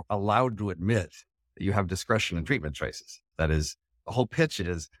context where you're allowed to admit that you have discretion in treatment choices. That is, the whole pitch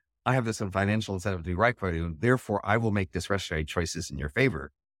is, I have this financial incentive to do right for you, and therefore I will make discretionary choices in your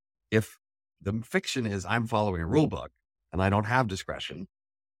favor. If the fiction is I'm following a rule book and I don't have discretion,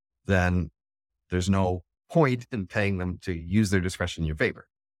 then there's no point in paying them to use their discretion in your favor.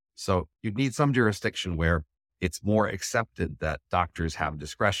 So you'd need some jurisdiction where it's more accepted that doctors have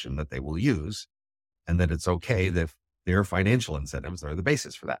discretion that they will use, and that it's okay that their financial incentives are the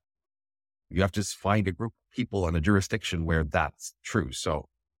basis for that. You have to find a group of people in a jurisdiction where that's true. So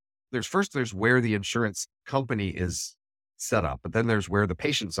there's where the insurance company is set up, but then there's where the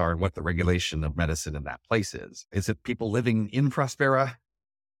patients are and what the regulation of medicine in that place is. Is it people living in Prospera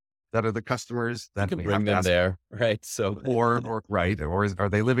that are the customers that you can bring them there, right? So, are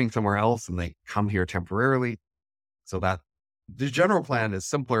they living somewhere else and they come here temporarily? So that the general plan is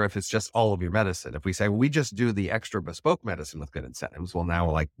simpler if it's just all of your medicine. If we say, we just do the extra bespoke medicine with good incentives, well, now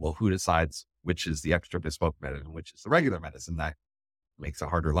we're like, well, who decides which is the extra bespoke medicine, which is the regular medicine? That makes a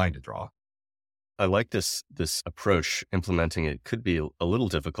harder line to draw. I like this approach. Implementing it could be a little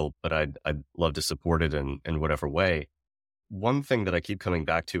difficult, but I'd love to support it in whatever way. One thing that I keep coming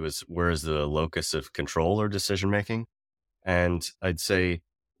back to is, where is the locus of control or decision making? And I'd say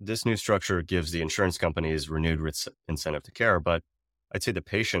this new structure gives the insurance companies renewed incentive to care, but I'd say the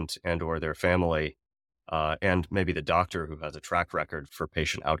patient and or their family and maybe the doctor who has a track record for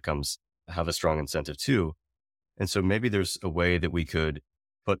patient outcomes have a strong incentive too. And so maybe there's a way that we could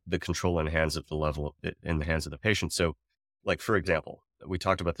put the control in the hands of the patient. So like, for example, we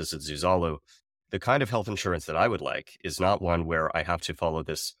talked about this at Zuzalu. The kind of health insurance that I would like is not one where I have to follow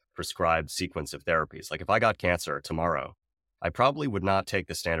this prescribed sequence of therapies. Like if I got cancer tomorrow, I probably would not take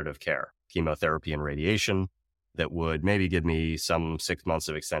the standard of care, chemotherapy and radiation, that would maybe give me some 6 months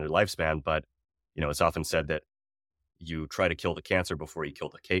of extended lifespan. But, it's often said that you try to kill the cancer before you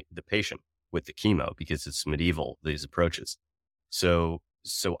kill the patient with the chemo, because it's medieval, these approaches. So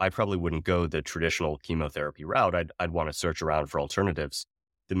So I probably wouldn't go the traditional chemotherapy route. I'd want to search around for alternatives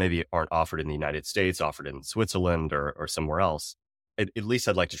that maybe aren't offered in the United States, offered in Switzerland or somewhere else. At least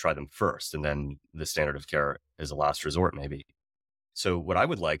I'd like to try them first, and then the standard of care is a last resort, maybe. So what I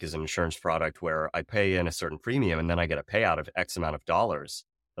would like is an insurance product where I pay in a certain premium and then I get a payout of X amount of dollars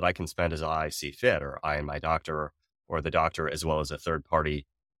that I can spend as I see fit, or I and my doctor, or the doctor, as well as a third party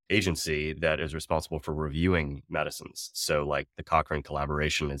agency that is responsible for reviewing medicines. So like the Cochrane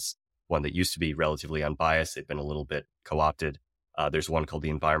collaboration is one that used to be relatively unbiased. They've been a little bit co-opted. There's one called the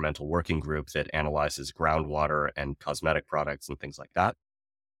Environmental Working Group that analyzes groundwater and cosmetic products and things like that.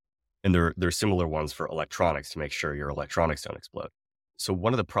 And there's similar ones for electronics to make sure your electronics don't explode. So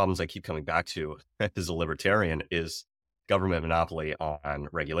one of the problems I keep coming back to as a libertarian is government monopoly on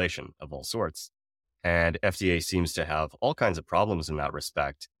regulation of all sorts. And FDA seems to have all kinds of problems in that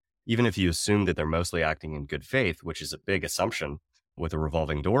respect. Even if you assume that they're mostly acting in good faith, which is a big assumption with a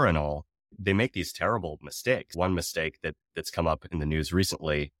revolving door and all, they make these terrible mistakes. One mistake that's come up in the news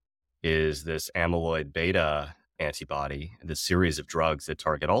recently is this amyloid beta antibody, this series of drugs that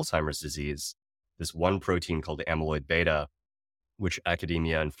target Alzheimer's disease, this one protein called amyloid beta, which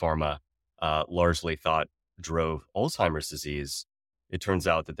academia and pharma largely thought drove Alzheimer's disease. It turns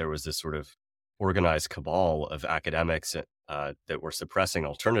out that there was this sort of organized cabal of academics that were suppressing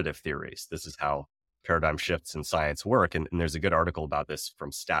alternative theories. This is how paradigm shifts in science work. And there's a good article about this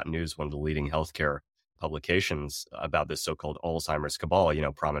from Stat News, one of the leading healthcare publications, about this so-called Alzheimer's cabal,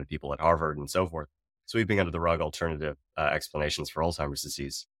 prominent people at Harvard and so forth, sweeping under the rug alternative explanations for Alzheimer's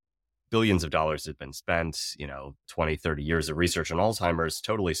disease. Billions of dollars had been spent, 20, 30 years of research on Alzheimer's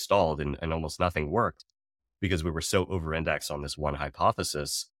totally stalled and almost nothing worked because we were so over-indexed on this one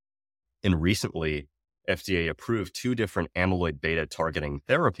hypothesis. And recently, FDA approved 2 different amyloid beta targeting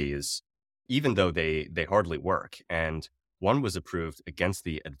therapies, even though they hardly work. And one was approved against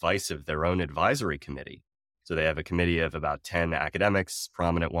the advice of their own advisory committee. So they have a committee of about 10 academics,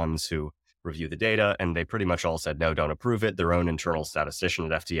 prominent ones who review the data, and they pretty much all said, no, don't approve it. Their own internal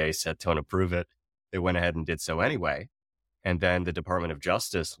statistician at FDA said, don't approve it. They went ahead and did so anyway. And then the Department of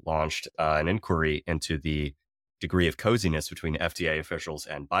Justice launched an inquiry into the degree of coziness between FDA officials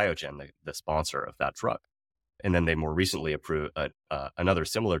and Biogen, the sponsor of that drug. And then they more recently approved another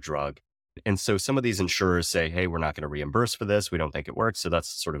similar drug. And so some of these insurers say, hey, we're not going to reimburse for this. We don't think it works. So that's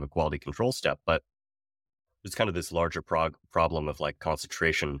sort of a quality control step. But there's kind of this larger problem of like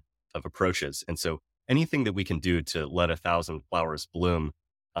concentration of approaches. And so anything that we can do to let 1,000 flowers bloom,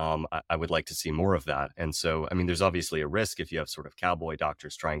 I would like to see more of that. And so, there's obviously a risk if you have sort of cowboy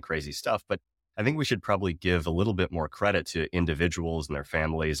doctors trying crazy stuff, but I think we should probably give a little bit more credit to individuals and their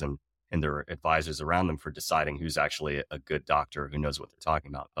families and their advisors around them for deciding who's actually a good doctor who knows what they're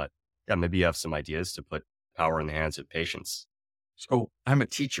talking about. But yeah, maybe you have some ideas to put power in the hands of patients. So I'm a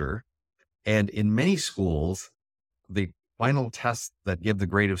teacher, and in many schools, the final tests that give the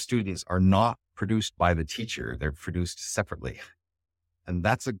grade of students are not produced by the teacher. They're produced separately. And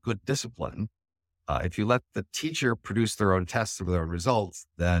that's a good discipline. If you let the teacher produce their own tests or their own results,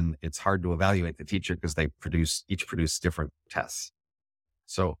 then it's hard to evaluate the teacher because they each produce different tests.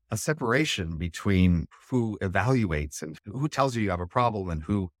 So a separation between who evaluates and who tells you have a problem and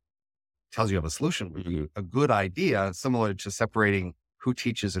who tells you have a solution would be a good idea, similar to separating who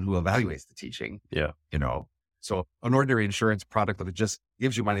teaches and who evaluates the teaching. Yeah. So an ordinary insurance product that just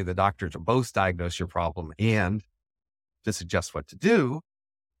gives you money to the doctor to both diagnose your problem and to suggest what to do,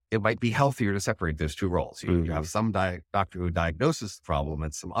 it might be healthier to separate those two roles. You have some doctor who diagnoses the problem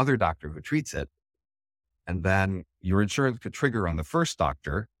and some other doctor who treats it. And then your insurance could trigger on the first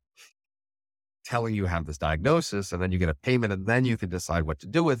doctor telling you have this diagnosis, and then you get a payment, and then you can decide what to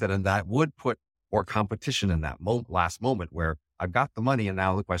do with it. And that would put more competition in that last moment where I've got the money, and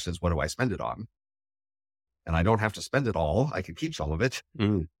now the question is, what do I spend it on? And I don't have to spend it all. I can keep some of it.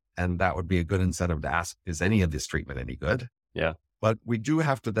 And that would be a good incentive to ask, is any of this treatment any good? Yeah. But we do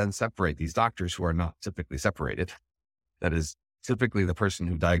have to then separate these doctors who are not typically separated. That is, typically the person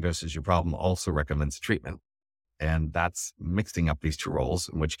who diagnoses your problem also recommends treatment. And that's mixing up these two roles,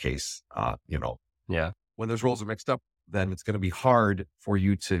 in which case, when those roles are mixed up, then it's going to be hard for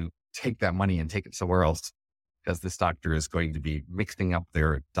you to take that money and take it somewhere else, because this doctor is going to be mixing up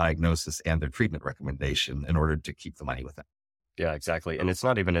their diagnosis and their treatment recommendation in order to keep the money with them. Yeah, exactly. And it's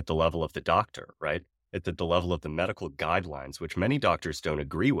not even at the level of the doctor, right? It's at the level of the medical guidelines, which many doctors don't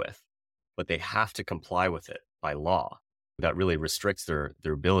agree with, but they have to comply with it by law. That really restricts their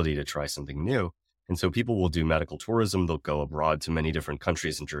ability to try something new. And so people will do medical tourism. They'll go abroad to many different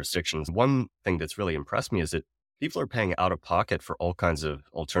countries and jurisdictions. One thing that's really impressed me is that people are paying out of pocket for all kinds of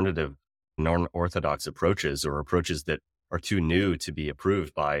alternative, non-orthodox approaches, or approaches that are too new to be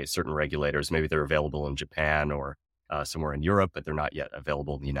approved by certain regulators. Maybe they're available in Japan or somewhere in Europe, but they're not yet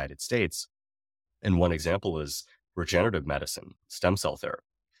available in the United States. And one example is regenerative medicine, stem cell therapy.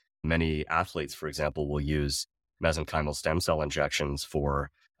 Many athletes, for example, will use mesenchymal stem cell injections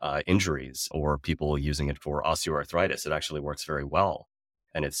for injuries, or people using it for osteoarthritis. It actually works very well,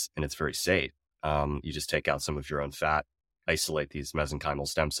 and it's very safe. You just take out some of your own fat, isolate these mesenchymal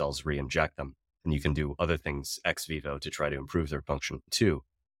stem cells, re-inject them, and you can do other things ex vivo to try to improve their function too.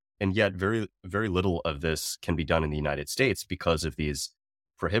 And yet very, very little of this can be done in the United States because of these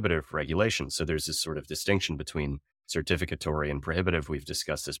prohibitive regulations. So there's this sort of distinction between certificatory and prohibitive. We've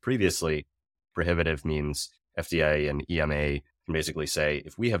discussed this previously. Prohibitive means FDA and EMA can basically say,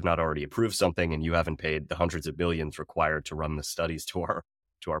 if we have not already approved something and you haven't paid the hundreds of billions required to run the studies to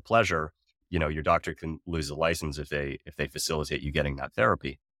our pleasure, your doctor can lose a license if they facilitate you getting that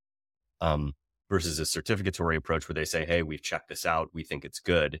therapy. Versus a certificatory approach where they say, hey, we've checked this out. We think it's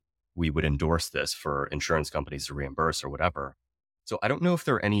good. We would endorse this for insurance companies to reimburse or whatever. So I don't know if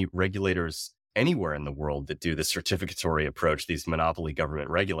there are any regulators anywhere in the world that do the certificatory approach, these monopoly government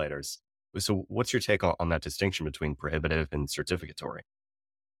regulators. So what's your take on that distinction between prohibitive and certificatory?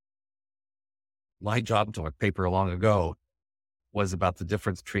 My job talk paper long ago was about the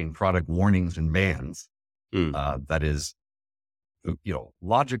difference between product warnings and bans. That is,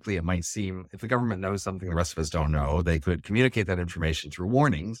 logically, it might seem if the government knows something the rest of us don't know, they could communicate that information through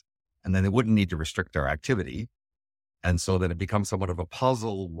warnings, and then they wouldn't need to restrict our activity. And so then it becomes somewhat of a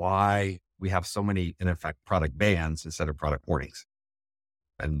puzzle why we have so many, in effect, product bans instead of product warnings.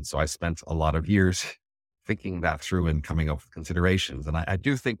 And so I spent a lot of years thinking that through and coming up with considerations. And I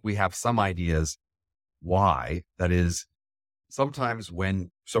do think we have some ideas why. That is, sometimes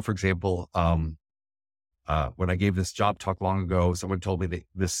for example, when I gave this job talk long ago, someone told me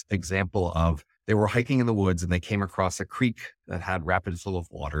this example of they were hiking in the woods and they came across a creek that had rapids full of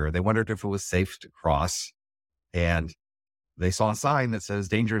water. They wondered if it was safe to cross. And they saw a sign that says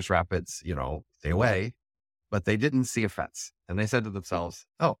dangerous rapids, stay away, but they didn't see a fence. And they said to themselves,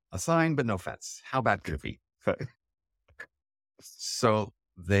 oh, a sign, but no fence. How bad could it be? So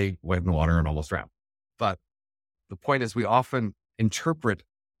they went in the water and almost drowned. But the point is, we often interpret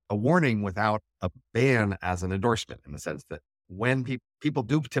a warning without a ban as an endorsement, in the sense that when people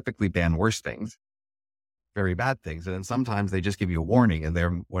do typically ban worse things, very bad things, and then sometimes they just give you a warning,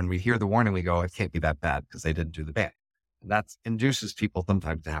 and when we hear the warning, we go, it can't be that bad because they didn't do the ban. And that induces people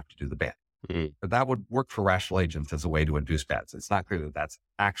sometimes to have to do the ban. Mm-hmm. But that would work for rational agents as a way to induce bans. It's not clear that that's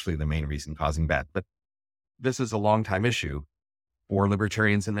actually the main reason causing bad, but this is a long time issue for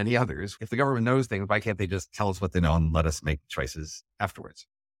libertarians and many others. If the government knows things, why can't they just tell us what they know and let us make choices afterwards?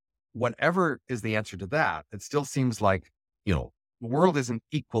 Whatever is the answer to that, it still seems like, the world isn't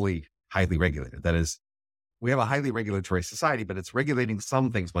equally highly regulated. That is, we have a highly regulatory society, but it's regulating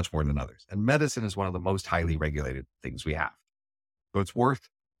some things much more than others. And medicine is one of the most highly regulated things we have. So it's worth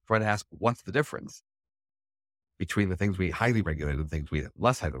trying to ask, what's the difference between the things we highly regulated and things we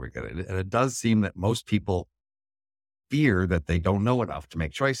less highly regulated? And it does seem that most people fear that they don't know enough to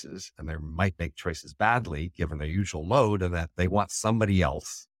make choices, and they might make choices badly given their usual mode, and that they want somebody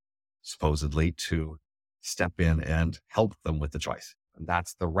else supposedly to step in and help them with the choice. And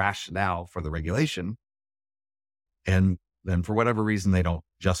that's the rationale for the regulation. And then for whatever reason, they don't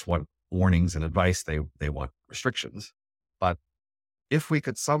just want warnings and advice. They want restrictions. But if we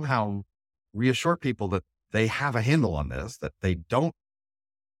could somehow reassure people that they have a handle on this, that they don't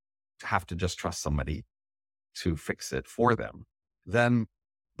have to just trust somebody to fix it for them, then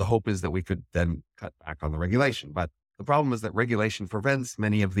the hope is that we could then cut back on the regulation. But the problem is that regulation prevents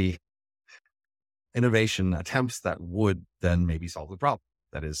many of the innovation attempts that would then maybe solve the problem.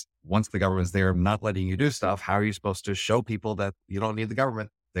 That is, once the government's there not letting you do stuff, how are you supposed to show people that you don't need the government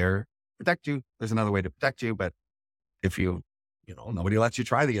there to protect you? There's another way to protect you, but if nobody lets you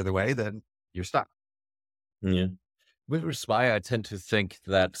try the other way, then you're stuck. Yeah. Which is why I tend to think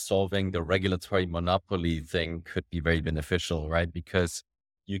that solving the regulatory monopoly thing could be very beneficial, right? Because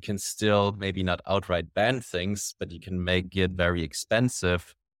you can still maybe not outright ban things, but you can make it very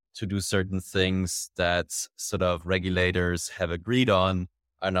expensive to do certain things that sort of regulators have agreed on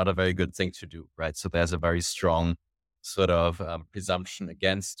are not a very good thing to do, right? So there's a very strong sort of presumption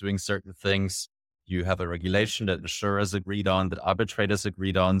against doing certain things. You have a regulation that insurers agreed on, that arbitrators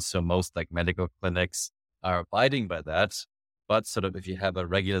agreed on. So most like medical clinics are abiding by that. But sort of if you have a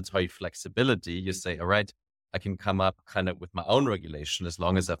regulatory flexibility, you say, all right, I can come up kind of with my own regulation as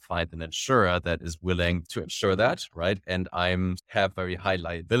long as I find an insurer that is willing to insure that, right? And have very high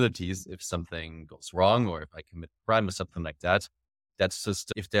liabilities if something goes wrong or if I commit a crime or something like that, That's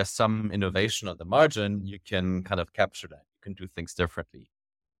just, if there's some innovation on the margin, you can kind of capture that. You can do things differently.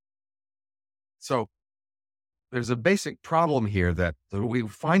 So there's a basic problem here that we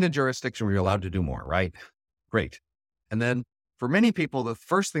find a jurisdiction where you're allowed to do more, right? Great. And then for many people, the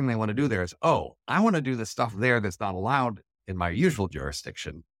first thing they want to do there is, oh, I want to do the stuff there that's not allowed in my usual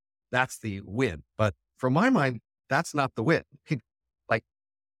jurisdiction. That's the win. But from my mind, that's not the win. Like,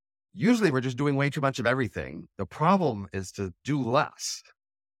 usually we're just doing way too much of everything. The problem is to do less.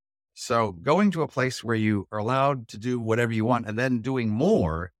 So going to a place where you are allowed to do whatever you want and then doing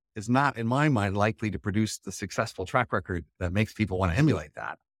more is not, in my mind, likely to produce the successful track record that makes people want to emulate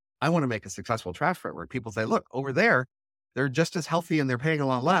that. I want to make a successful track record where people say, look, over there, they're just as healthy and they're paying a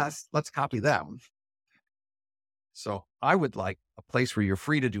lot less. Let's copy them. So I would like a place where you're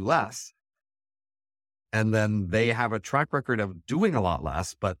free to do less. And then they have a track record of doing a lot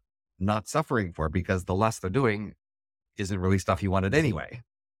less, but not suffering for it because the less they're doing isn't really stuff you wanted anyway.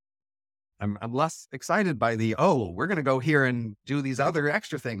 I'm less excited by we're going to go here and do these other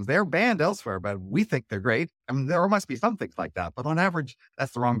extra things. They're banned elsewhere, but we think they're great. I mean, there must be some things like that, but on average,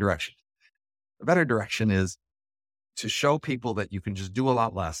 that's the wrong direction. The better direction is to show people that you can just do a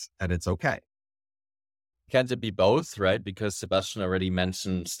lot less and it's okay. Can't it be both, right? Because Sebastian already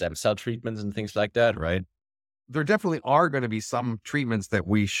mentioned stem cell treatments and things like that, right? There definitely are going to be some treatments that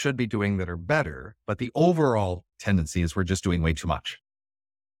we should be doing that are better, but the overall tendency is we're just doing way too much.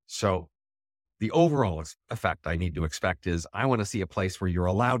 So the overall effect I need to expect is I want to see a place where you're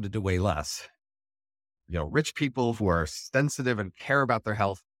allowed to do way less. Rich people who are sensitive and care about their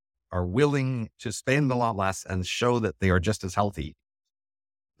health are willing to spend a lot less and show that they are just as healthy.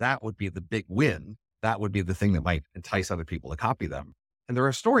 That would be the big win. That would be the thing that might entice other people to copy them. And there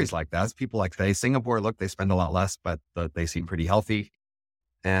are stories like that. People like, say, Singapore, look, they spend a lot less, but they seem pretty healthy.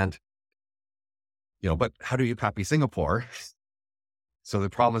 And, but how do you copy Singapore? So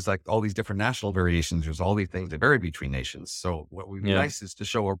the problem is like all these different national variations. There's all these things that vary between nations. So what would be nice is to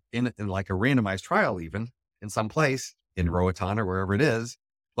show in like a randomized trial, even in some place in Roatan or wherever it is,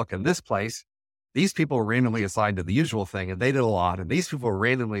 look, in this place, these people were randomly assigned to the usual thing and they did a lot. And these people were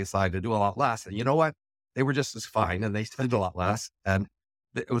randomly assigned to do a lot less. And you know what? They were just as fine and they spent a lot less. And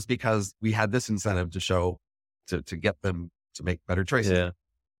it was because we had this incentive to show, to get them to make better choices. Yeah.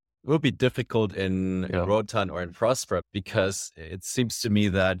 It will be difficult in Roatan or in Prosper because it seems to me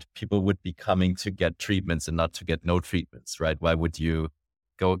that people would be coming to get treatments and not to get no treatments, right? Why would you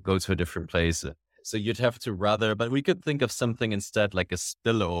go to a different place? So you'd have to but we could think of something instead like a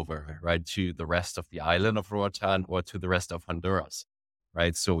spillover, right? To the rest of the island of Roatan or to the rest of Honduras,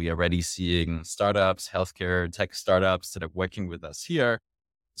 right? So we are already seeing startups, healthcare tech startups that are working with us here.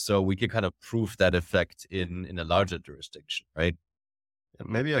 So we could kind of prove that effect in a larger jurisdiction, right?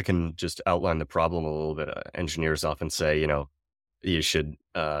 Maybe I can just outline the problem a little bit. Engineers often say, you should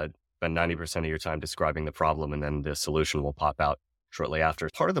spend 90% of your time describing the problem and then the solution will pop out shortly after.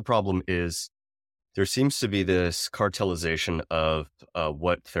 Part of the problem is there seems to be this cartelization of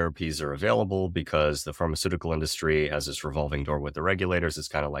what therapies are available because the pharmaceutical industry has this revolving door with the regulators. It's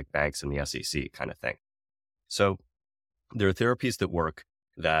kind of like banks and the SEC kind of thing. So there are therapies that work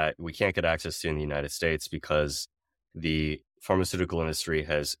that we can't get access to in the United States because the pharmaceutical industry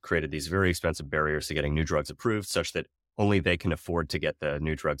has created these very expensive barriers to getting new drugs approved such that only they can afford to get the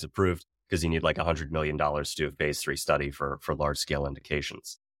new drugs approved because you need like $100 million to do a phase 3 study for large scale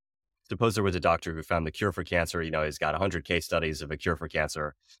indications. Suppose there was a doctor who found the cure for cancer. He's got 100 case studies of a cure for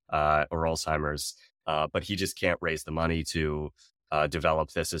cancer or Alzheimer's, but he just can't raise the money to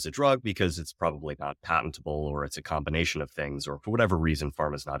develop this as a drug because it's probably not patentable or it's a combination of things, or for whatever reason,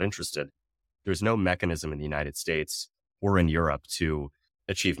 pharma's not interested. There's no mechanism in the United States or in Europe to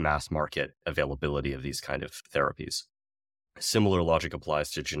achieve mass market availability of these kind of therapies. Similar logic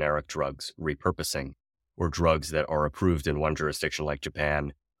applies to generic drugs repurposing or drugs that are approved in one jurisdiction like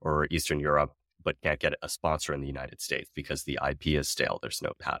Japan or Eastern Europe, but can't get a sponsor in the United States because the IP is stale. There's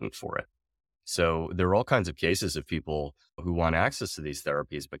no patent for it. So there are all kinds of cases of people who want access to these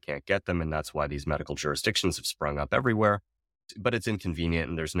therapies but can't get them. And that's why these medical jurisdictions have sprung up everywhere. But it's inconvenient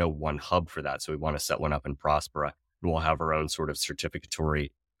and there's no one hub for that. So we want to set one up in Prospera. We'll have our own sort of certificatory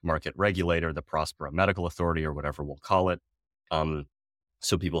market regulator, the Prospera Medical Authority, or whatever we'll call it.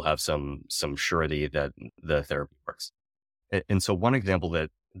 So people have some surety that the therapy works. And so one example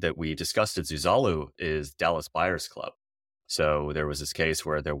that we discussed at Zuzalu is Dallas Buyers Club. So there was this case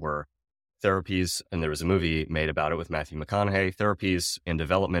where there were therapies, and there was a movie made about it with Matthew McConaughey, therapies in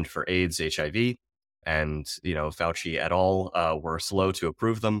development for AIDS, HIV, and, Fauci et al. Were slow to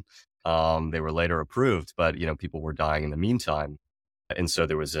approve them. They were later approved, but, people were dying in the meantime. And so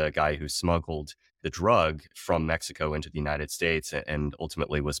there was a guy who smuggled the drug from Mexico into the United States and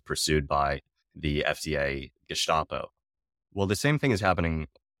ultimately was pursued by the FDA Gestapo. Well, the same thing is happening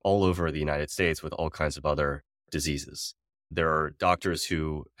all over the United States with all kinds of other diseases. There are doctors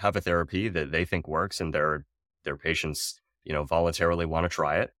who have a therapy that they think works and their patients, voluntarily want to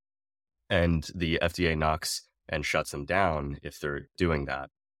try it. And the FDA knocks and shuts them down if they're doing that.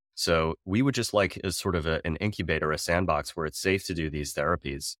 So we would just like as sort of an incubator, a sandbox where it's safe to do these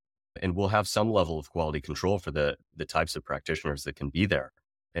therapies. And we'll have some level of quality control for the types of practitioners that can be there.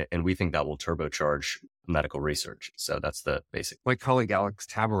 And we think that will turbocharge medical research. So that's the basic. My colleague, Alex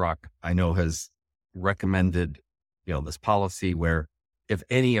Tabarrok, I know has recommended, this policy where if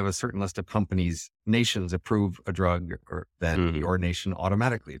any of a certain list of nations approve a drug, then your nation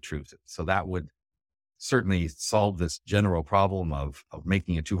automatically approves it. So that would certainly solve this general problem of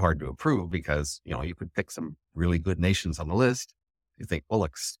making it too hard to approve, because, you could pick some really good nations on the list. You think, well,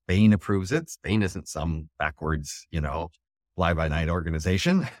 look, Spain approves it. Spain isn't some backwards, fly-by-night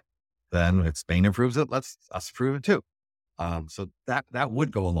organization. Then if Spain approves it, let's us approve it too. So that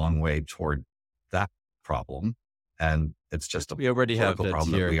would go a long way toward that problem. And it's just we already have that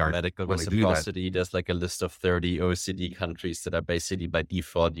problem here, that we aren't medical willing to do reciprocity. There's like a list of 30 OECD countries that are basically by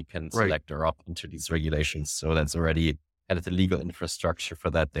default, you can select or opt into these regulations. So that's already kind of the legal infrastructure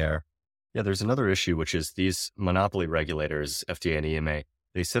for that there. Yeah, there's another issue, which is these monopoly regulators, FDA and EMA,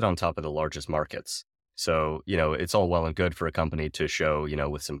 they sit on top of the largest markets. So, it's all well and good for a company to show,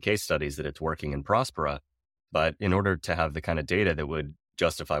 with some case studies that it's working in Prospera. But in order to have the kind of data that would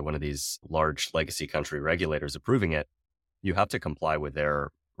justify one of these large legacy country regulators approving it, you have to comply with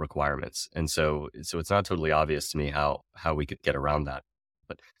their requirements. And so it's not totally obvious to me how we could get around that.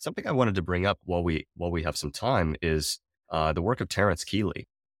 But something I wanted to bring up while we have some time is the work of Terence Keeley.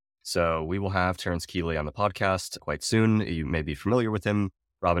 So we will have Terence Keeley on the podcast quite soon. You may be familiar with him.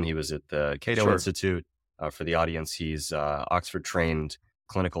 Robin, he was at the Cato Institute. For the audience, he's Oxford-trained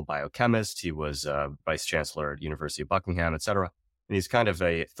clinical biochemist. He was vice chancellor at University of Buckingham, et cetera. And he's kind of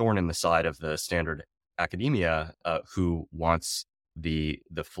a thorn in the side of the standard academia who wants the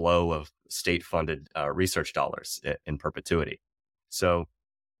flow of state-funded research dollars in perpetuity. So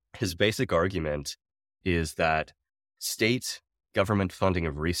his basic argument is that state government funding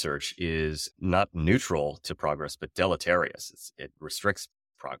of research is not neutral to progress, but deleterious. It restricts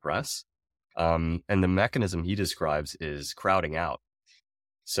progress. And the mechanism he describes is crowding out.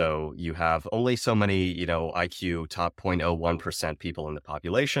 So you have only so many, IQ top 0.01% people in the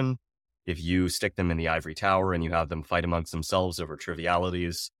population. If you stick them in the ivory tower and you have them fight amongst themselves over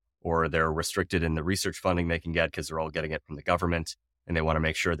trivialities, or they're restricted in the research funding they can get because they're all getting it from the government and they want to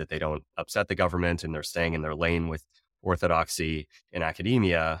make sure that they don't upset the government and they're staying in their lane with orthodoxy in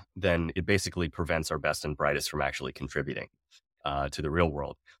academia, then it basically prevents our best and brightest from actually contributing to the real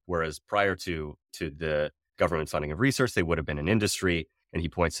world. Whereas prior to the government funding of research, they would have been in industry. And he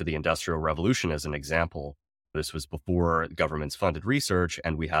points to the Industrial Revolution as an example. This was before governments funded research,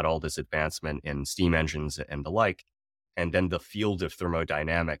 and we had all this advancement in steam engines and the like. And then the field of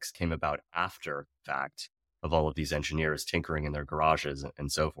thermodynamics came about after the fact of all of these engineers tinkering in their garages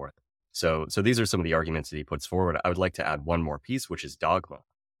and so forth. So these are some of the arguments that he puts forward. I would like to add one more piece, which is dogma.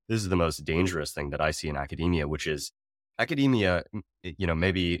 This is the most dangerous thing that I see in academia, which is academia,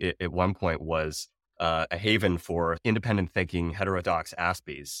 maybe at one point was a haven for independent thinking, heterodox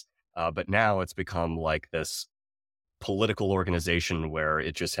aspies. But now it's become like this political organization where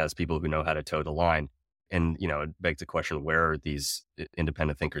it just has people who know how to toe the line. And, it begs the question, where are these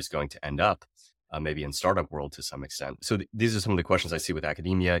independent thinkers going to end up? Maybe in startup world to some extent. So these are some of the questions I see with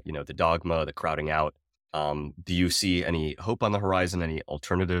academia, the dogma, the crowding out. Do you see any hope on the horizon, any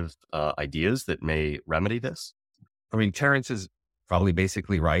alternative ideas that may remedy this? I mean, Terence is probably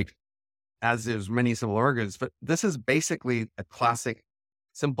basically right, as is many civil organs, but this is basically a classic,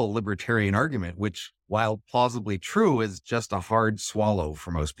 simple libertarian argument, which, while plausibly true, is just a hard swallow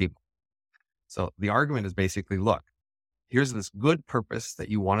for most people. So the argument is basically, look, here's this good purpose that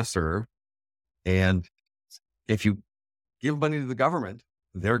you want to serve. And if you give money to the government,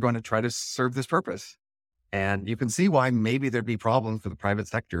 they're going to try to serve this purpose. And you can see why maybe there'd be problems for the private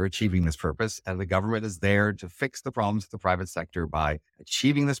sector achieving this purpose. And the government is there to fix the problems of the private sector by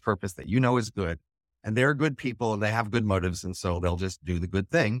achieving this purpose that is good. And they're good people and they have good motives. And so they'll just do the good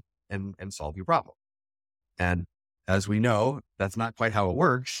thing and solve your problem. And as we know, that's not quite how it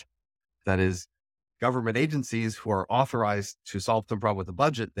works. That is, government agencies who are authorized to solve the problem with the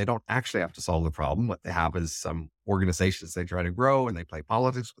budget, they don't actually have to solve the problem. What they have is some organizations they try to grow and they play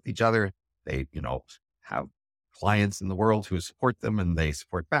politics with each other. They, have clients in the world who support them and they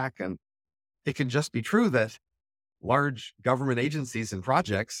support back. And it can just be true that large government agencies and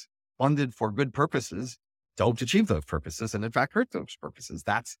projects funded for good purposes don't achieve those purposes and in fact hurt those purposes.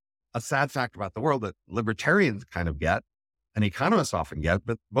 That's a sad fact about the world that libertarians kind of get and economists often get,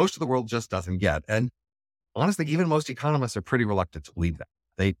 but most of the world just doesn't get. And honestly, even most economists are pretty reluctant to believe that.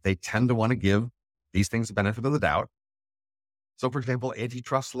 They tend to want to give these things the benefit of the doubt. So for example,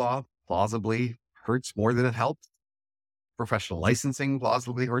 antitrust law plausibly hurts more than it helps. Professional licensing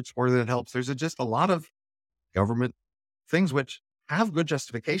plausibly hurts more than it helps. There's just a lot of government things which have good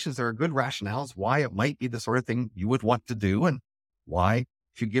justifications. There are good rationales why it might be the sort of thing you would want to do and why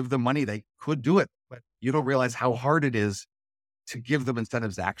if you give them money, they could do it. But you don't realize how hard it is to give them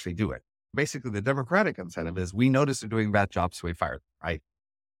incentives to actually do it. Basically, the Democratic incentive is we notice they're doing a bad job, so we fire them, right?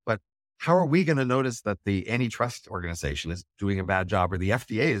 But how are we going to notice that the antitrust organization is doing a bad job or the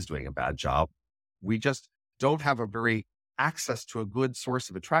FDA is doing a bad job? We just don't have access to a good source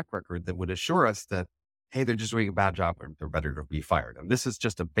of a track record that would assure us that, hey, they're just doing a bad job or they're better to be fired. And this is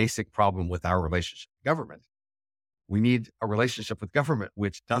just a basic problem with our relationship with government. We need a relationship with government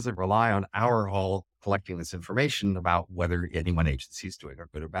which doesn't rely on our all collecting this information about whether any one agency is doing a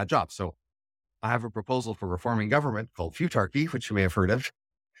good or bad job. So I have a proposal for reforming government called futarchy, which you may have heard of,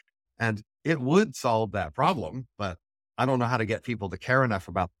 and it would solve that problem, but I don't know how to get people to care enough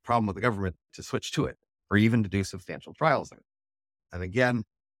about the problem with the government to switch to it or even to do substantial trials. And again,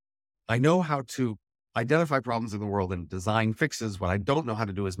 I know how to identify problems in the world and design fixes. What I don't know how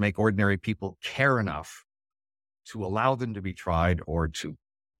to do is make ordinary people care enough to allow them to be tried or to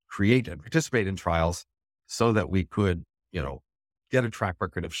create and participate in trials so that we could, get a track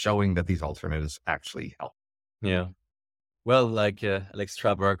record of showing that these alternatives actually help. Yeah. Well, like Alex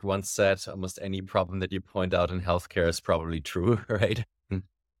Traberg once said, almost any problem that you point out in healthcare is probably true, right?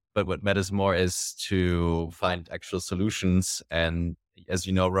 But what matters more is to find actual solutions. And as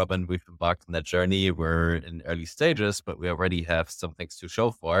you know, Robin, we've embarked on that journey. We're in early stages, but we already have some things to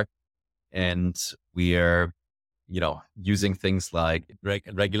show for. And we are, using things like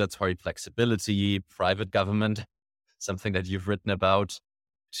regulatory flexibility, private government, something that you've written about,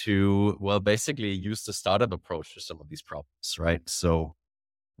 to, basically use the startup approach to some of these problems, right? So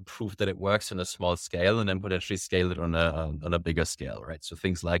prove that it works on a small scale and then potentially scale it on a bigger scale, right? So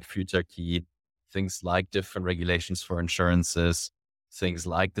things like futarchy, things like different regulations for insurances, things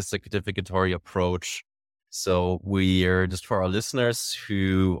like the certificatory approach. So we're, just for our listeners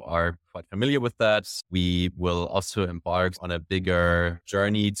who are quite familiar with that, we will also embark on a bigger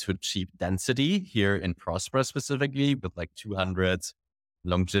journey to achieve density here in Prospera specifically, with like 200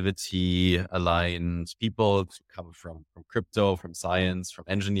 longevity aligned people to come from crypto, from science, from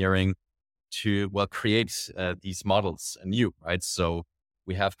engineering to, create these models anew, right? So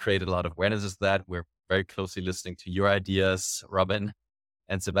we have created a lot of awareness of that. We're very closely listening to your ideas, Robin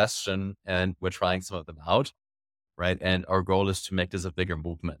and Sebastian, and we're trying some of them out, right? And our goal is to make this a bigger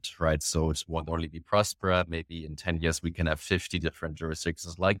movement, right? So it won't only be Prospera. Maybe in 10 years, we can have 50 different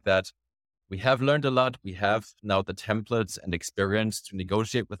jurisdictions like that. We have learned a lot. We have now the templates and experience to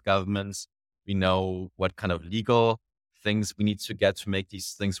negotiate with governments. We know what kind of legal things we need to get to make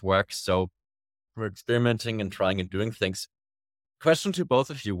these things work. So we're experimenting and trying and doing things. Question to both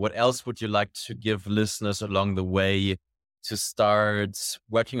of you: what else would you like to give listeners along the way to start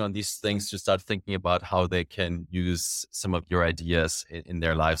working on these things, to start thinking about how they can use some of your ideas in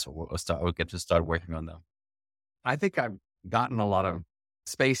their lives, or get to start working on them? I think I've gotten a lot of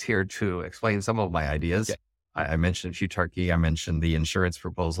space here to explain some of my ideas. Okay. I mentioned futarchy. I mentioned the insurance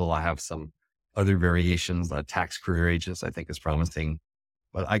proposal. I have some other variations. Tax career agents, I think, is promising.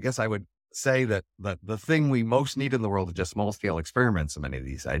 But I guess I would say that the thing we most need in the world is just small scale experiments of many of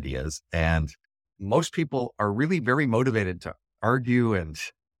these ideas. And most people are really very motivated to argue and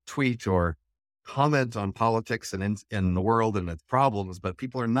tweet or comment on politics and in the world and its problems, but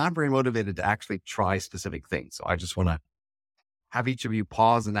people are not very motivated to actually try specific things. So I just want to have each of you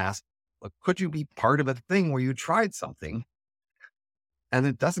pause and ask, look, could you be part of a thing where you tried something? And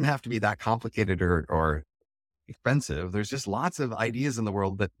it doesn't have to be that complicated or expensive. There's just lots of ideas in the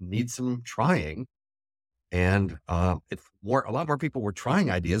world that need some trying. And if a lot more people were trying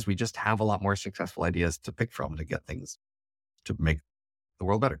ideas, we just have a lot more successful ideas to pick from to get things to make the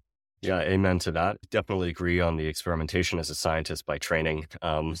world better. Yeah, amen to that. Definitely agree on the experimentation as a scientist by training.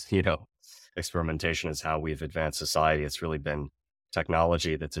 Experimentation is how we've advanced society. It's really been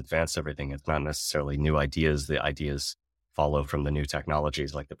technology that's advanced everything. It's not necessarily new ideas. The ideas follow from the new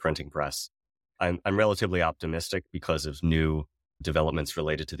technologies like the printing press. I'm relatively optimistic because of new developments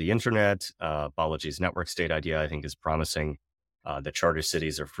related to the internet. Balaji's network state idea, I think, is promising. The charter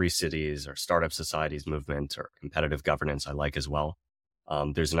cities or free cities or startup societies movement or competitive governance, I like as well.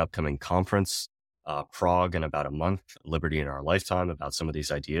 There's an upcoming conference Prague in about a month, Liberty in Our Lifetime, about some of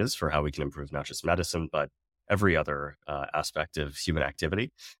these ideas for how we can improve not just medicine, but every other aspect of human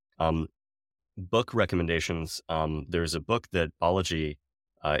activity. Book recommendations. There's a book that Balaji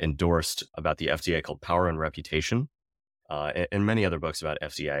endorsed about the FDA called Power and Reputation, and many other books about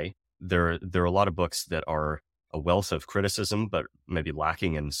FDA. There are a lot of books that are a wealth of criticism, but maybe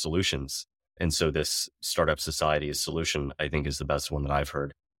lacking in solutions. And so this Startup Society's solution, I think, is the best one that I've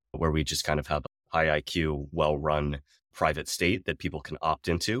heard, where we just kind of have a high IQ, well-run private state that people can opt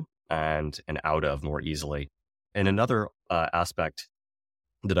into and out of more easily. And another aspect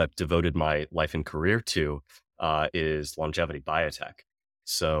that I've devoted my life and career to is longevity biotech.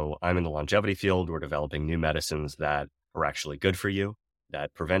 So I'm in the longevity field. We're developing new medicines that are actually good for you,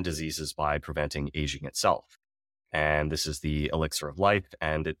 that prevent diseases by preventing aging itself. And this is the elixir of life.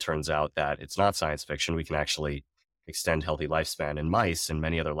 And it turns out that it's not science fiction. We can actually extend healthy lifespan in mice and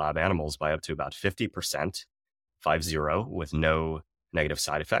many other lab animals by up to about 50%, 50, with no negative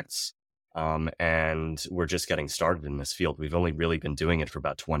side effects. And we're just getting started in this field. We've only really been doing it for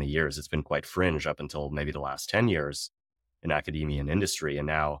about 20 years. It's been quite fringe up until maybe the last 10 years in academia and industry. And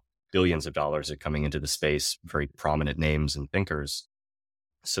now billions of dollars are coming into the space, very prominent names and thinkers.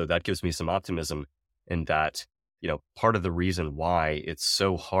 So that gives me some optimism in that, part of the reason why it's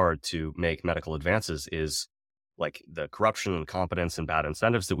so hard to make medical advances is like the corruption and incompetence and bad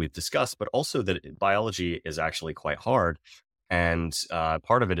incentives that we've discussed, but also that biology is actually quite hard. And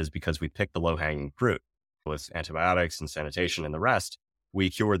part of it is because we pick the low-hanging fruit with antibiotics and sanitation and the rest.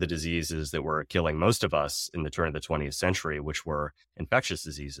 We cure the diseases that were killing most of us in the turn of the 20th century, which were infectious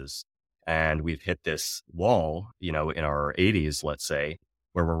diseases. And we've hit this wall, in our 80s, let's say,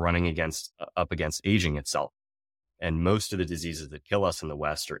 where we're running up against aging itself. And most of the diseases that kill us in the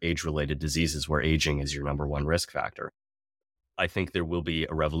West are age-related diseases where aging is your number one risk factor. I think there will be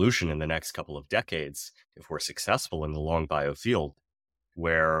a revolution in the next couple of decades if we're successful in the long bio field,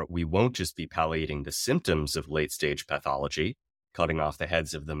 where we won't just be palliating the symptoms of late-stage pathology, cutting off the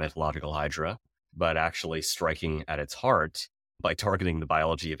heads of the mythological hydra, but actually striking at its heart by targeting the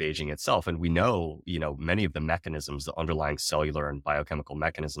biology of aging itself. And we know, many of the mechanisms, the underlying cellular and biochemical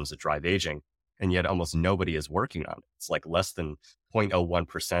mechanisms that drive aging, and yet almost nobody is working on it. It's like less than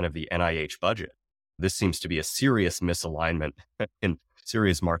 0.01% of the NIH budget. This seems to be a serious misalignment and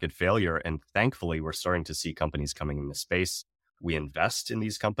serious market failure. And thankfully, we're starting to see companies coming in this space. We invest in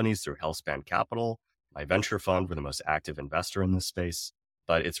these companies through Healthspan Capital, my venture fund. We're the most active investor in this space,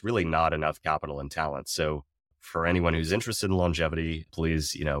 but it's really not enough capital and talent. So for anyone who's interested in longevity,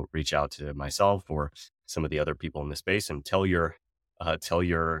 please, reach out to myself or some of the other people in this space and tell your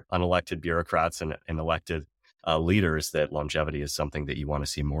unelected bureaucrats and elected leaders that longevity is something that you want to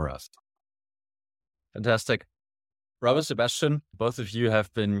see more of. Fantastic. Rob and Sebastian, both of you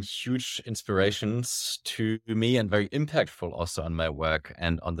have been huge inspirations to me and very impactful also on my work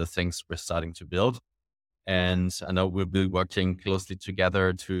and on the things we're starting to build. And I know we'll be working closely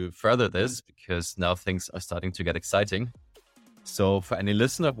together to further this because now things are starting to get exciting. So for any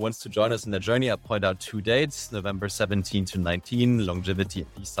listener who wants to join us in the journey, I'll point out 2 dates, November 17 to 19, Longevity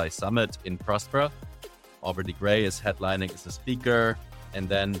and PSI Summit in Prospera. Aubrey Gray is headlining as a speaker. And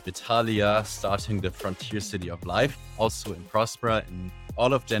then Vitalia starting the Frontier City of Life, also in Prospera in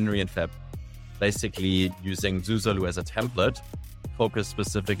all of January and Feb, basically using Zuzolu as a template, focused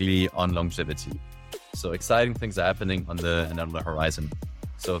specifically on longevity. So exciting things are happening on the horizon.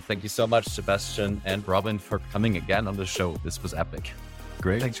 So thank you so much, Sebastian and Robin, for coming again on the show. This was epic.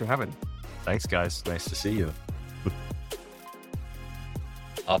 Great. Thanks for having me. Thanks, guys. Nice to see you.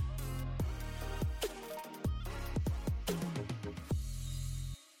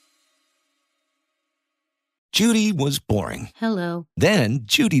 Judy was boring. Hello. Then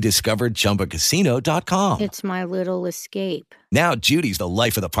Judy discovered ChumbaCasino.com. It's my little escape. Now Judy's the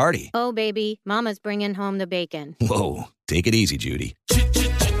life of the party. Oh, baby, mama's bringing home the bacon. Whoa, take it easy, Judy.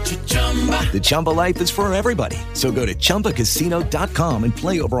 The Chumba life is for everybody. So go to ChumbaCasino.com and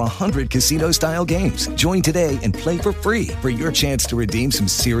play over 100 casino-style games. Join today and play for free for your chance to redeem some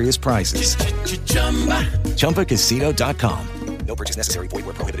serious prizes. ChumbaCasino.com. No purchase necessary. Void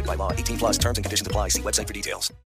where prohibited by law. 18+ terms and conditions apply. See website for details.